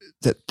claims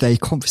that they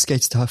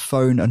confiscated her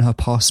phone and her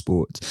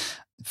passport,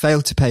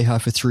 failed to pay her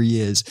for 3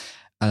 years,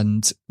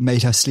 and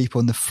made her sleep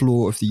on the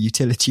floor of the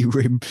utility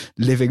room,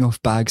 living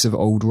off bags of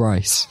old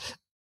rice.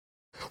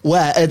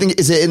 Where? I think,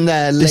 is it in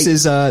there? I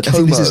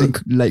think this is in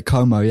Lake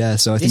Como, yeah.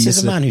 So I think this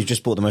is a man who's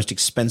just bought the most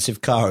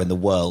expensive car in the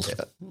world.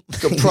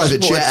 Got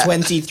private jet. A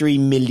 $23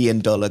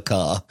 million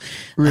car.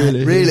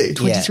 Really? Really?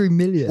 23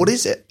 million. What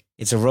is it?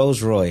 It's a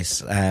Rolls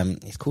Royce.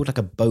 It's called like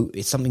a boat.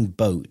 It's something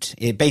boat.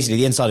 Basically,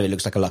 the inside of it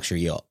looks like a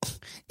luxury yacht.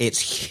 It's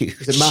huge.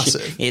 Is it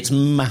massive? It's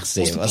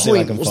massive. What's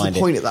the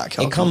point of that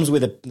car? It comes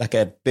with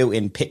a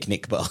built-in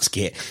picnic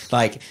basket,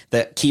 like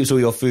that keeps all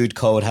your food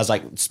cold. Has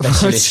like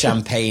specialist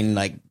champagne.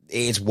 Like,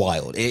 it's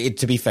wild.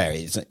 To be fair,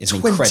 it's an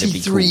incredibly cool car.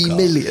 23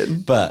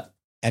 million.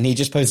 And he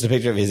just posted a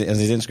picture of his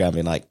Instagram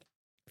being like,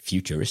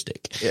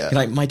 futuristic. Yeah.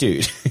 Like, my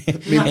dude.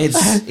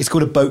 It's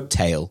called a boat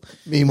tail.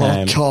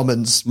 Meanwhile,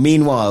 Carmen's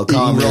eating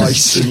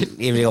rice.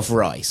 Eating off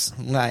rice.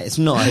 Like, it's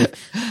not,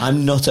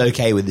 I'm not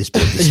okay with this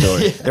bit of the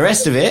story. The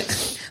rest of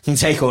it,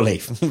 take or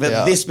leave.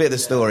 But this bit of the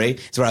story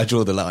is where I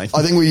draw the line.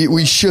 I think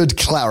we should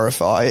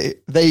clarify.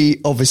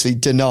 They obviously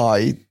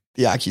deny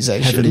the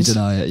accusations. Heavily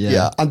deny it,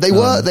 yeah. And they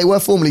were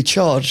formally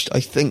charged, I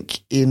think,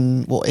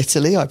 in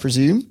Italy, I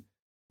presume,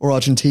 or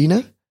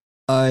Argentina.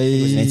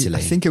 I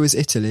think it was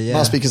Italy, yeah.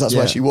 Must be, because that's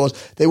where she was.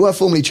 They were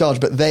formally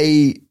charged, but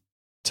they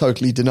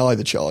totally deny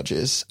the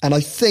charges. And I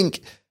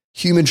think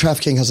human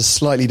trafficking has a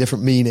slightly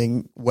different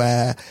meaning,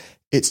 where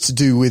it's to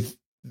do with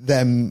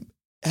them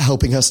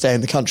helping her stay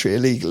in the country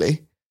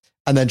illegally.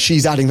 And then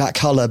she's adding that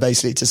colour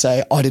basically to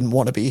say, I didn't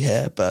want to be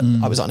here, but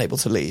I was unable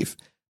to leave.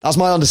 That's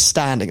my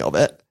understanding of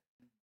it.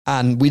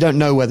 And we don't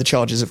know where the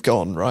charges have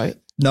gone, right?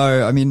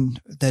 No, I mean,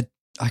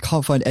 I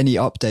can't find any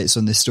updates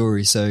on this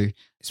story, so...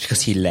 It's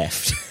because he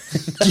left.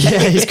 Yeah,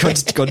 he's gone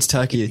to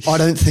Turkey. I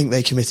don't think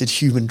they committed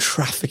human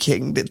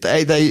trafficking, did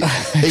they? They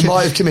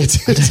might have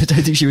committed. I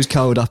don't think she was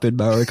curled up in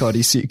Mauro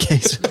Icardi's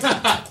suitcase.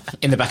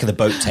 In the back of the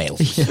boat tail.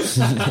 I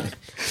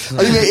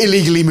think they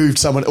illegally moved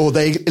someone, or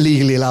they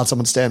illegally allowed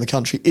someone to stay in the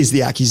country, is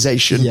the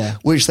accusation,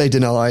 which they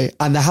deny.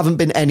 And there haven't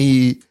been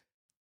any...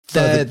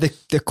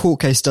 The court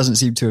case doesn't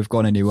seem to have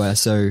gone anywhere,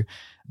 so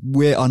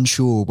we're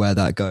unsure where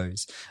that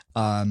goes.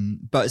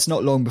 But it's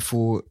not long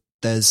before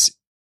there's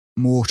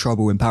more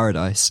trouble in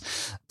paradise.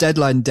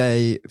 Deadline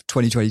day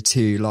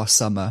 2022, last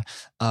summer,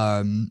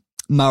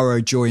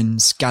 Mauro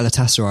joins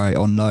Galatasaray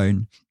on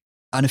loan.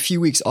 And a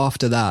few weeks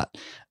after that,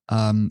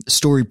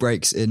 story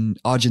breaks in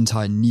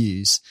Argentine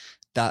news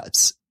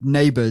that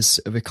neighbours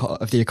of the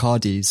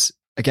Icardis,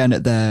 again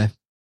at their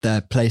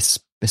place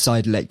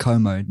beside Lake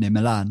Como near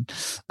Milan,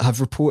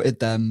 have reported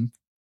them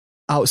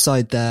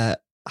outside their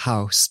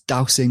house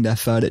dousing their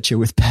furniture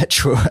with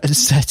petrol and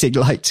setting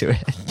light to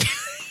it.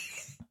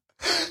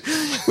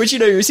 Which,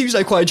 it seems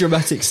like quite a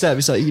dramatic step.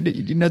 It's like,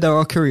 there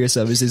are courier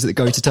services that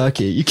go to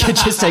Turkey. You can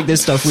just take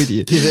this stuff with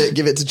you.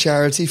 Give it to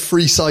charity,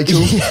 free cycle.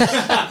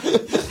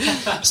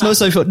 It's not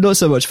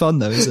so much fun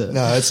though, is it?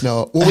 No, it's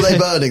not. What were they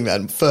burning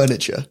then?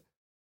 Furniture?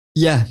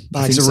 Yeah.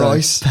 Bags of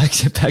rice?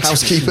 Bags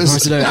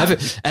Housekeepers? I don't know.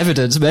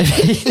 Evidence,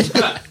 maybe.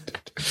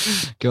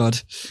 God.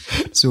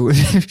 So I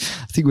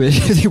think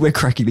we're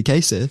cracking the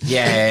case here.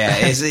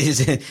 Yeah.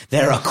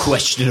 There are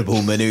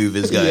questionable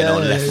manoeuvres going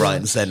on left, right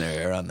and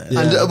centre, aren't there?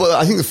 Yeah. And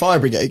I think the fire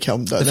brigade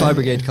come, don't they? The fire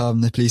brigade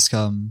come, the police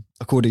come,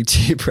 according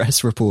to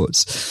press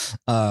reports.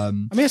 I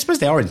suppose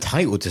they are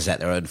entitled to set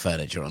their own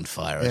furniture on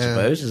fire, I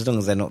suppose, as long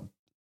as they're not...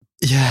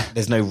 Yeah.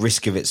 There's no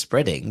risk of it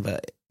spreading,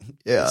 but...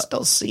 Yeah, it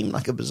does seem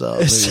like a bizarre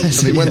move.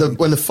 I mean,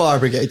 when the fire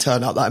brigade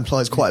turn up, that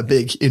implies quite a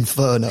big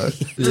inferno.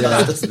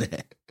 Yeah, doesn't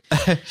it?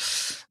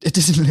 It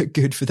doesn't look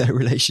good for their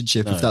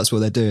relationship if that's what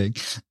they're doing.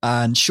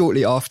 And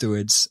shortly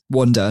afterwards,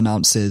 Wanda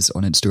announces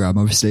on Instagram,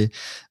 obviously,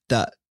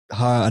 that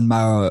her and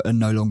Mauro are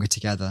no longer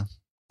together,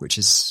 which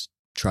is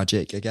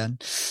tragic again.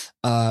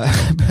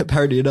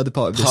 Apparently, another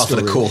part of this story... Half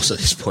of the course at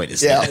this point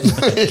is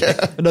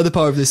Another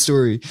part of this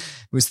story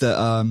was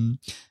that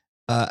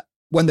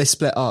when they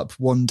split up,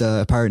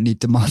 Wanda apparently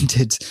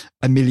demanded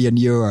 €1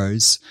 million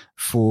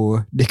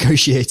for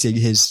negotiating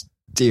his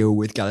deal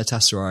with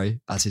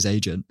Galatasaray as his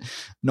agent.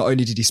 Not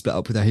only did he split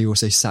up with her, he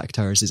also sacked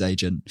her as his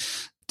agent.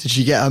 Did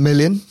she get $1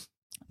 million?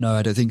 No,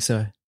 I don't think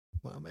so.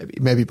 Well,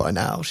 maybe by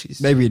now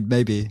she's... Maybe.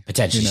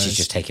 Potentially she's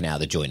just taken out of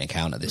the joint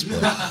account at this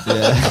point.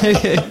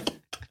 Yeah.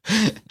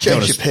 I don't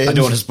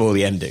want to spoil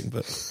the ending,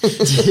 but...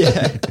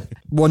 Yeah.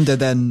 Wanda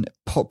then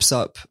pops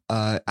up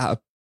at a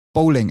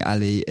bowling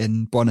alley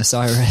in Buenos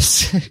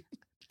Aires,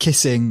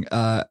 kissing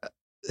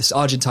this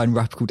Argentine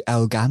rapper called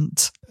El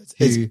Gant.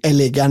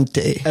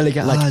 Elegante. Like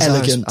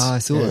elegant. I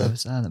thought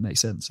that makes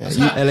sense.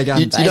 Yeah.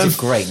 Elegant. That is a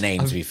great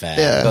name, to be fair.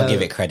 Yeah. Got to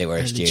give it credit where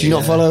it's due. Do you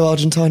not follow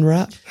Argentine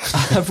rap?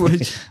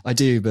 I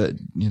do, but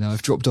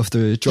I've dropped off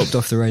the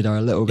radar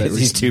a little bit.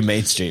 He's too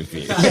mainstream for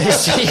you.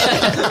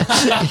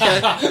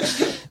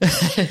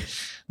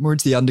 More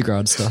into the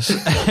underground stuff.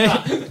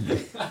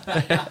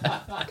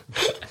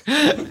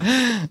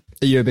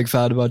 Are you a big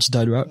fan of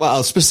Argentine rap?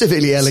 Well,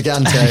 specifically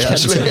Elegante,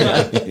 actually.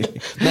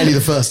 Mainly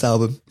the first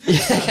album.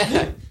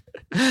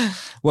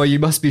 Well, you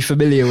must be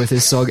familiar with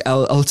his song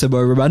El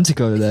Ultimo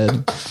Romantico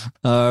then,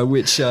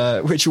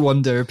 which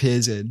Wanda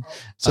appears in.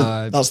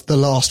 So that's The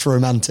Last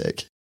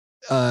Romantic.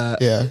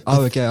 Yeah.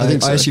 Oh, okay.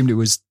 I assumed it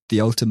was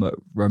The Ultimate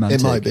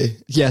Romantic. It might be.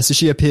 Yeah, so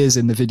she appears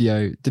in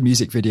the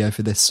music video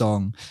for this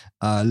song,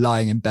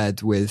 lying in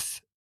bed with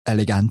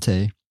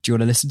Elegante. Do you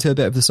want to listen to a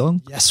bit of the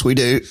song? Yes, we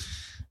do.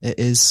 It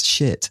is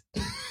shit.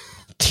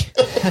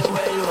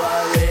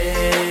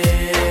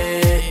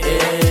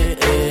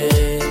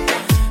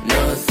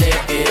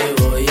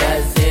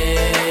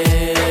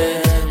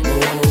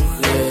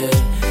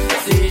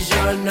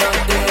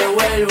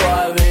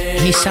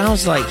 He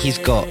sounds like he's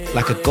got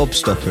like a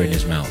gobstopper in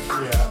his mouth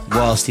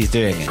whilst he's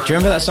doing it. Do you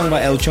remember that song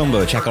by El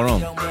Chombo,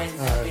 Chacaron?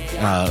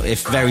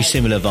 If very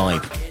similar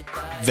vibe.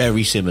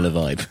 Very similar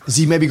vibe. Has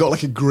he maybe got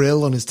like a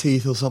grill on his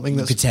teeth or something?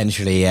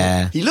 Potentially,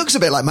 yeah. He looks a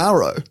bit like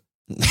Mauro.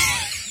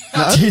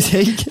 No? Do you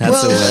think?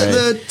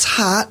 The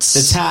tats.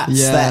 The tats.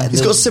 Yeah.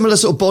 He's got a similar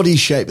sort of body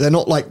shape. They're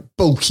not like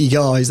bulky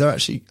guys. They're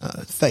actually,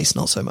 face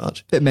not so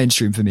much. Bit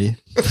mainstream for me.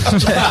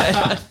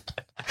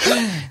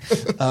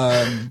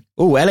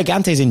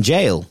 Elegante's in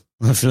jail.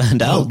 I've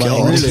learned out by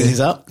looking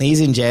things up. He's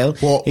in jail.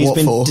 He's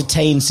been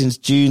detained since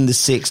June the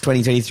 6th,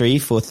 2023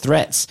 for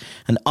threats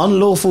and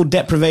unlawful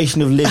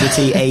deprivation of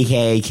liberty,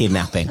 aka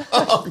kidnapping.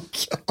 Oh,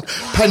 God.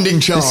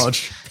 Pending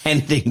charge.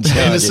 Pending charge.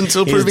 Innocent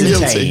until proven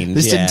guilty.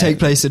 This didn't take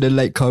place in a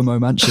Lake Como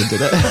mansion, did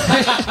it?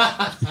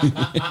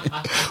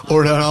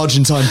 Or in an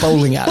Argentine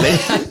bowling alley.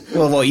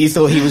 Well, what, you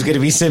thought he was going to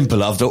be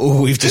simple after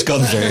all we've just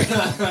gone through?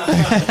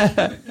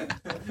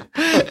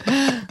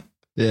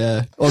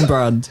 Yeah, on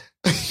brand.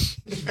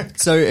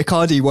 So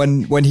Icardi,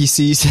 when he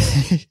sees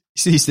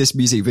this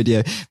music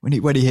video, when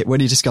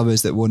he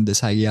discovers that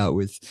Wanda's hanging out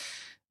with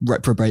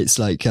reprobates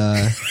like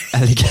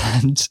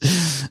Elegant,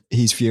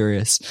 he's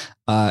furious,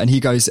 and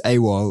he goes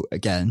AWOL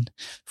again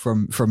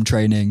from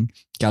training.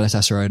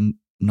 Galatasaray,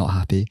 not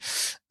happy,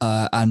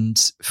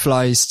 and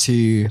flies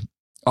to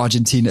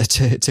Argentina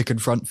to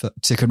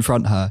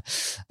confront her,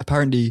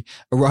 apparently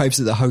arrives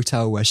at the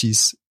hotel where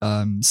she's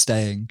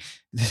staying.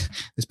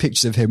 There's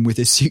pictures of him with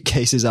his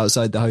suitcases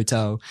outside the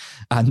hotel,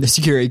 and the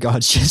security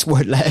guards just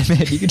won't let him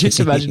in. You can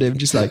just imagine him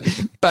just like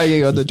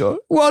banging on the door.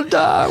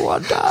 Wanda,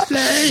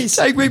 please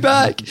take me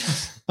back.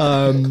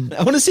 I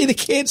want to see the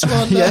kids,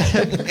 Wanda.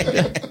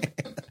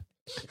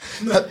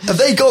 Have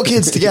they got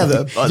kids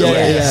together? By the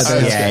way? Yeah. So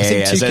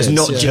it's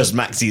not just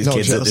Maxi's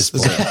kids at this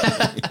point.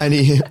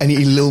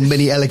 any little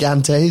mini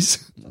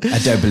elegantes? I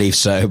don't believe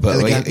so,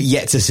 but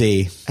yet to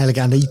see.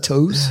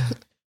 Elegantitos.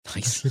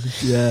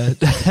 Nice.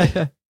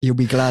 Yeah. You'll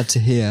be glad to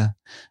hear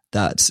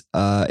that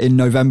in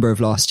November of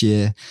last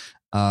year,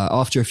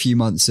 after a few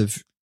months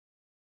of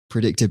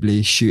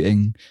predictably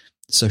shooting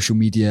social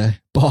media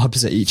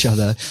barbs at each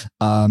other,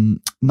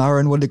 Mauro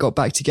and Wanda got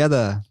back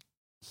together.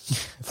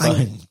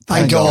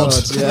 Thank God.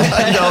 Yeah.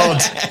 Thank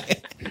God.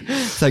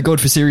 Thank God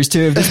for series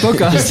 2 of this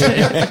podcast.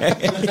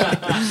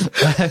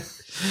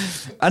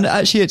 And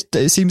actually,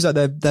 it seems like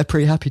they're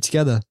pretty happy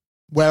together.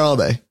 Where are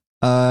they?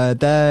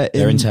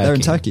 They're in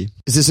Turkey.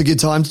 Is this a good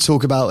time to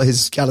talk about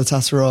his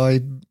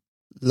Galatasaray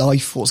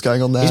life? What's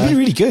going on there? He's been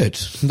really good.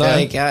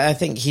 I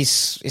think he's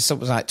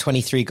something like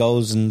 23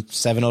 goals and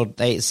 7 or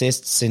 8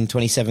 assists in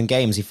 27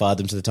 games. He fired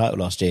them to the title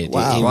last year.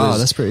 Wow,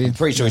 that's pretty. I'm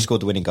pretty sure he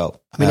scored the winning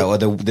goal.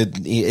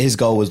 His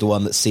goal was the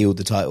one that sealed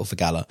the title for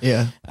Gala.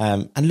 Yeah.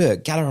 And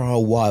look, Gala are a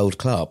wild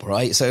club,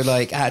 right? So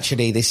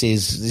actually this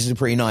is a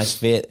pretty nice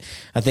fit.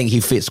 I think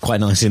he fits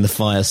quite nicely in the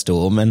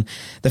Firestorm, and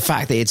the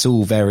fact that it's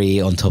all very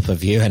on top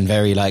of you and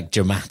very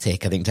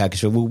dramatic, I think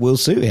Turkish will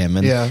suit him,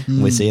 and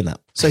we're seeing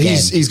that. So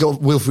he's got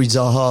Wilfried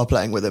Zaha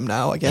playing with him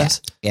now, I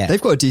guess. Yeah. They've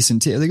got a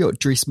decent team. They've got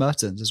Dries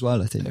Mertens as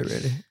well, I think.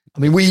 Really? I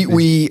mean,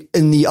 we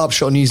in the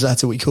Upshot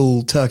newsletter, we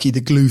call Turkey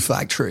the glue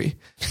factory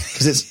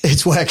because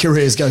it's where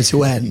careers go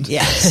to end.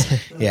 Yes.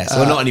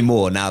 Well, not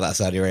anymore now that's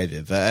Saudi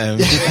Arabia, but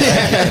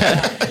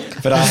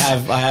but I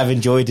have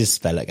enjoyed his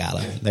spell at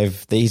Gala.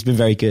 He's been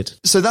very good.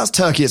 So that's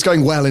Turkey. It's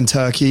going well in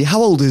Turkey.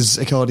 How old is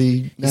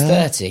Icardi now? He's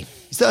 30.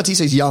 He's 30,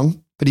 so he's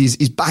young, but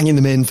he's banging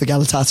them in for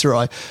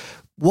Galatasaray.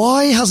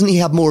 Why hasn't he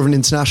had more of an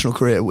international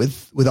career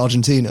with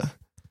Argentina?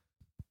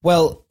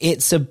 Well,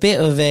 it's a bit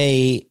of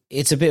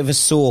a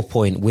sore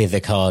point with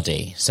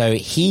Icardi. So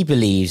he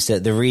believes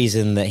that the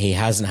reason that he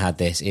hasn't had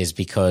this is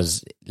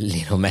because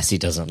Lionel Messi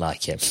doesn't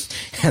like him,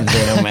 and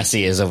Lionel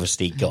Messi is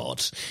obviously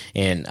God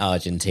in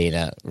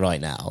Argentina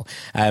right now.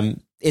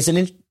 It's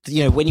when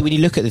you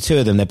look at the two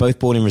of them, they're both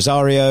born in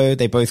Rosario.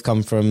 They both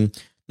come from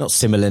not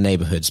similar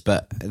neighborhoods,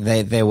 but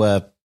they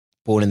were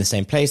born in the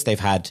same place. They've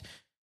had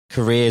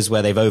careers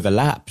where they've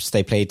overlapped.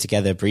 They played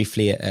together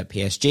briefly at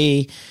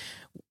PSG.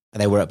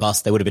 They would have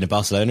been at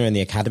Barcelona in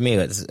the academy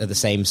at the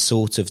same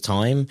sort of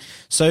time.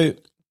 So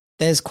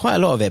there's quite a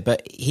lot of it,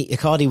 but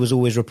Icardi was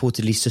always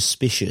reportedly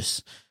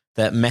suspicious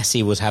that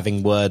Messi was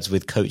having words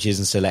with coaches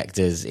and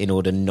selectors in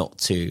order not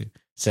to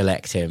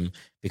select him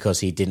because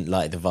he didn't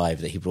like the vibe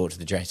that he brought to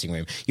the dressing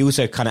room. You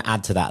also kind of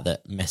add to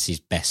that Messi's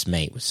best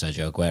mate was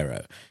Sergio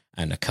Aguero,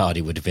 and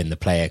Icardi would have been the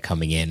player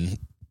coming in,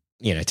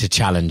 to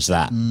challenge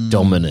that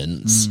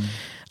dominance.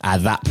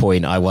 At that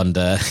point, I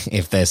wonder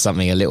if there's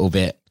something a little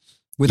bit.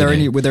 Were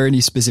there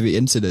any specific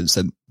incidents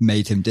that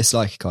made him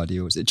dislike Icardi,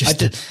 or was it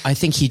just? I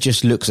think he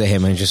just looks at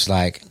him and he's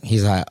like,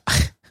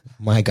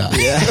 my guy.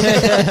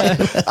 Yeah.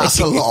 That's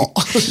a lot.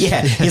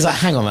 Yeah. He's like,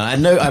 hang on,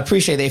 man. I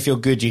appreciate that if you're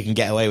good, you can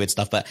get away with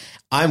stuff, but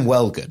I'm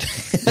well good.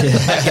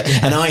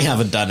 And I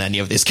haven't done any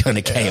of this kind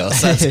of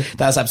chaos.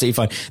 That's absolutely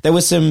fine. There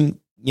was some,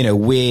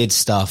 weird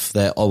stuff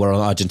that were on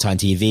Argentine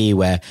TV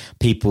where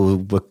people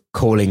were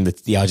calling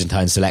the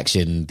Argentine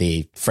selection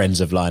the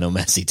Friends of Lionel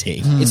Messi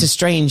team. It's a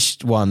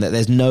strange one that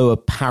there's no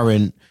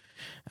apparent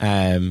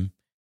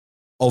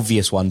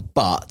obvious one,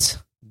 but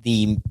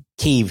the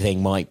key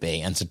thing might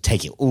be, and to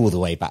take it all the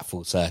way back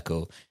full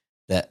circle,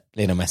 that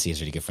Lionel Messi is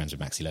really good friends with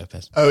Maxi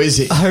Lopez. Oh, is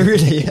he? Oh,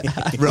 really?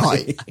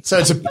 Right. So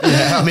it's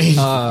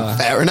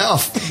fair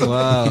enough.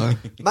 Wow.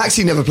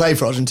 Maxi never played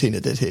for Argentina,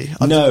 did he?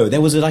 No,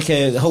 there was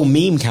a whole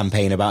meme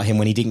campaign about him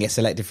when he didn't get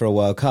selected for a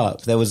World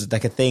Cup. There was a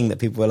thing that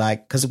people were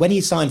like, because when he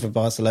signed for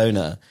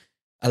Barcelona,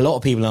 a lot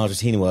of people in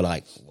Argentina were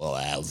like, what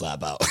the hell's that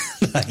about?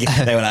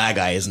 They were like, that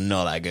guy is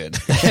not that good.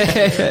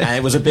 And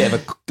it was a bit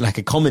of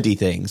a comedy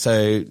thing.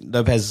 So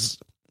Lopez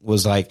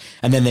was like,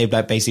 and then they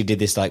basically did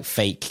this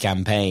fake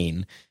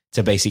campaign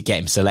to basically get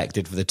him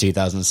selected for the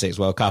 2006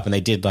 World Cup. And they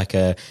did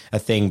a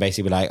thing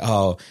basically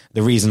the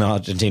reason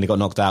Argentina got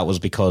knocked out was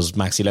because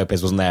Maxi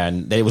Lopez wasn't there.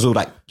 And it was all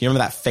you remember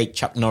that fake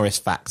Chuck Norris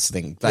facts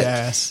thing?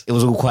 Yes. It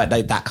was all quite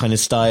that kind of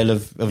style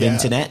of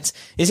internet.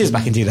 This is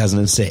back in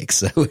 2006.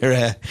 So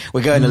we're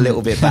going a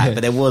little bit back,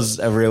 but there was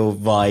a real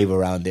vibe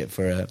around it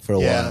for a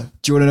while.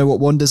 Do you want to know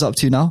what Wanda's up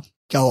to now?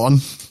 Go on.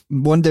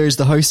 Wanda is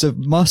the host of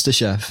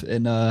MasterChef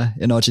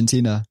in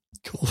Argentina.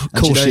 Cool.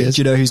 Do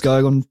you know who's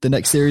going on the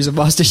next series of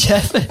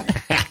MasterChef?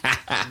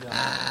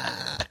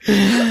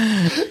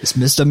 It's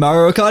Mr.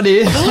 Mauro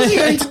Icardi. How are you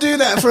going to do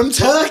that from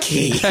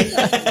Turkey?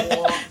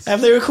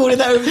 Have they recorded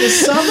that over the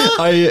summer?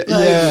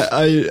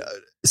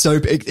 So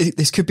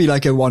this could be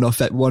like a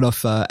one-off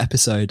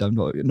episode. I'm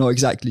not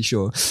exactly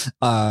sure.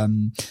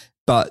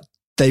 But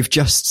they've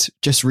just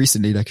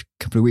recently, like a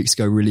couple of weeks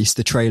ago, released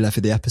the trailer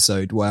for the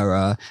episode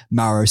where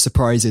Mauro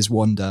surprises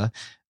Wanda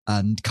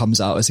and comes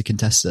out as a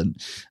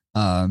contestant.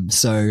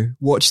 So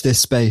watch this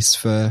space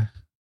for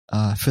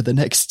the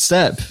next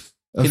step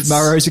of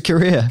Mauro's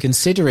career.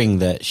 Considering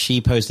that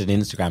she posted an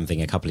Instagram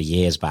thing a couple of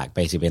years back,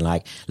 basically being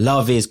like,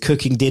 love is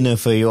cooking dinner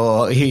for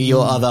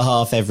your other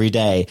half every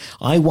day.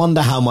 I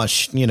wonder how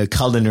much,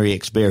 culinary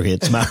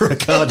experience Mauro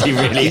Icardi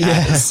really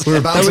has. We're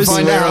about to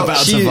find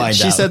out.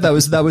 She said that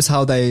was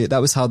how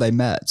they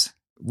met.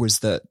 Was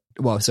that,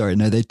 well, sorry,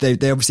 no,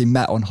 they obviously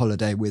met on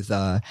holiday with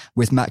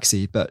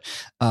Maxi, but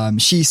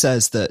she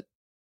says that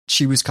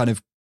she was kind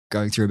of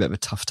going through a bit of a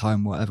tough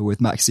time, whatever, with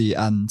Maxi,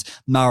 and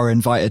Mauro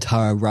invited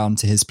her around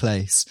to his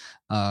place,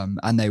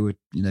 and they were,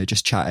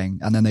 just chatting,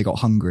 and then they got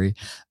hungry,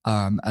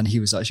 and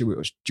he was like, do you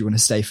want to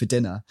stay for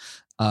dinner?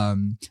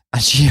 And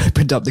she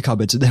opened up the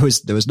cupboard, and there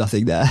was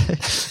nothing there.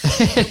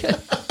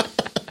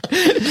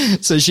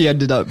 So she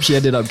ended up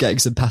getting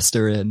some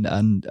pasta in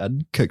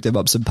and cooked him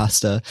up some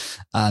pasta,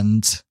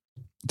 and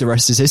the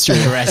rest is history.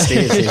 The rest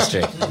is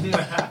history.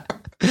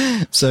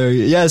 So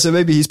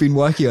maybe he's been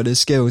working on his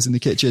skills in the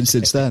kitchen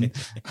since then,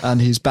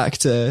 and he's back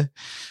to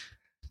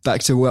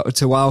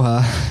wow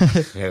her.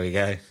 There we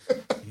go.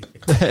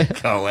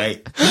 Can't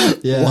wait.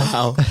 Yeah.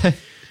 Wow.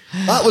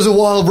 That was a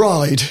wild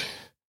ride.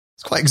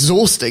 It's quite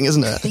exhausting,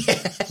 isn't it?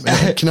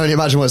 I can only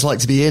imagine what it's like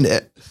to be in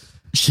it.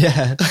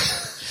 Yeah.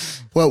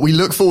 Well, we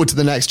look forward to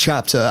the next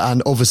chapter,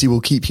 and obviously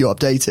we'll keep you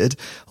updated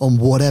on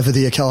whatever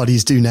the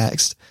Icardis do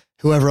next,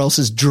 whoever else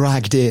is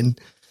dragged in.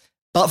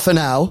 But for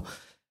now,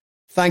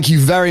 thank you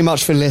very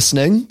much for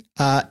listening.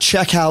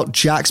 Check out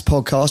Jack's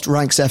podcast,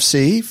 Ranks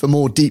FC, for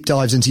more deep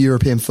dives into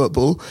European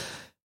football.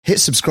 Hit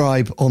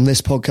subscribe on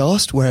this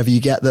podcast, wherever you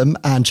get them,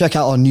 and check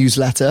out our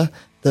newsletter.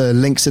 The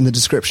link's in the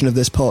description of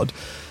this pod.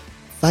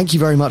 Thank you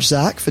very much,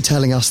 Zach, for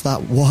telling us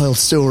that wild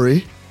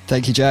story.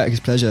 Thank you, Jack. It's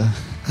a pleasure.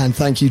 And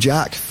thank you,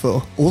 Jack,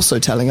 for also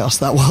telling us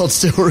that wild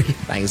story.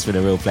 Thanks, it's been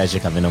a real pleasure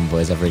coming on,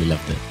 boys. I've really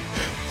loved it.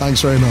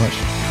 Thanks very much.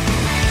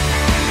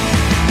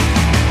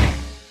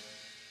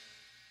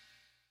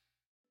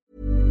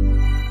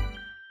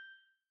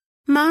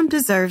 Mom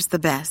deserves the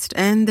best,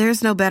 and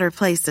there's no better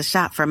place to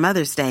shop for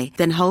Mother's Day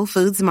than Whole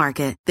Foods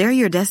Market. They're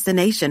your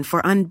destination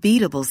for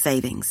unbeatable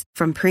savings,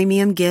 from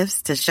premium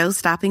gifts to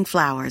show-stopping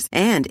flowers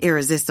and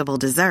irresistible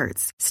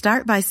desserts.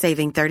 Start by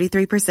saving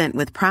 33%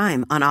 with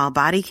Prime on all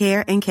body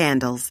care and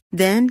candles.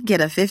 Then get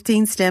a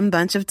 15-stem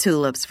bunch of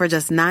tulips for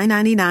just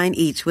 $9.99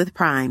 each with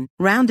Prime.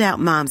 Round out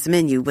Mom's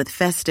menu with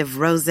festive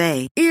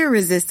rosé,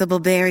 irresistible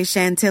berry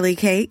chantilly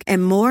cake,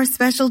 and more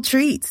special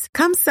treats.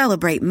 Come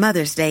celebrate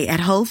Mother's Day at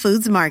Whole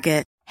Foods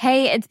Market.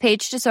 Hey, it's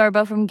Paige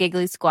DeSorbo from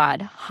Giggly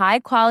Squad. High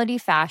quality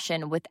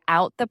fashion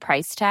without the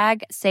price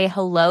tag. Say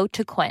hello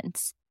to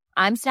Quince.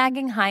 I'm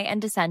snagging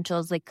high-end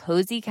essentials like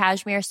cozy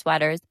cashmere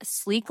sweaters,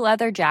 sleek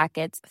leather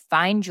jackets,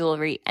 fine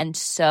jewelry, and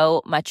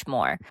so much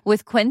more.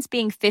 With Quince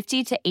being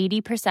 50 to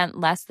 80%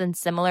 less than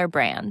similar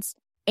brands.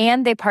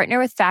 And they partner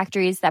with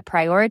factories that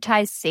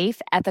prioritize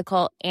safe,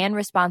 ethical, and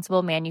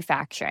responsible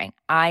manufacturing.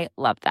 I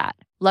love that.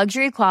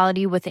 Luxury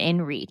quality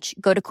within reach.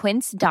 Go to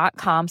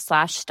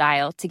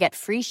quince.com/style to get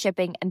free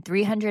shipping and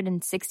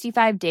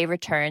 365-day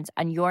returns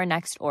on your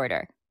next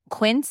order.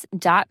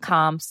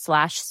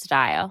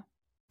 Quince.com/style.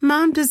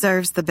 Mom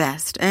deserves the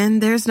best,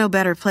 and there's no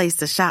better place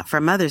to shop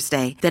for Mother's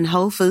Day than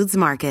Whole Foods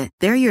Market.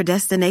 They're your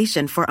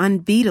destination for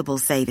unbeatable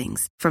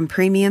savings, from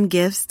premium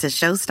gifts to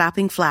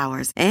show-stopping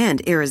flowers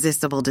and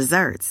irresistible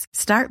desserts.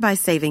 Start by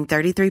saving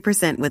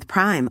 33% with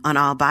Prime on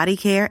all body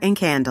care and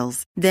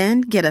candles.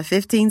 Then get a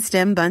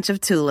 15-stem bunch of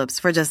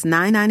tulips for just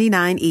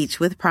 $9.99 each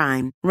with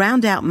Prime.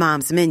 Round out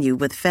Mom's menu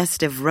with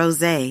festive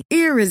rosé,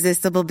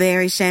 irresistible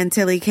berry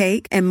chantilly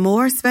cake, and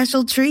more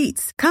special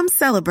treats. Come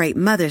celebrate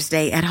Mother's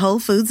Day at Whole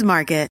Foods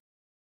Market.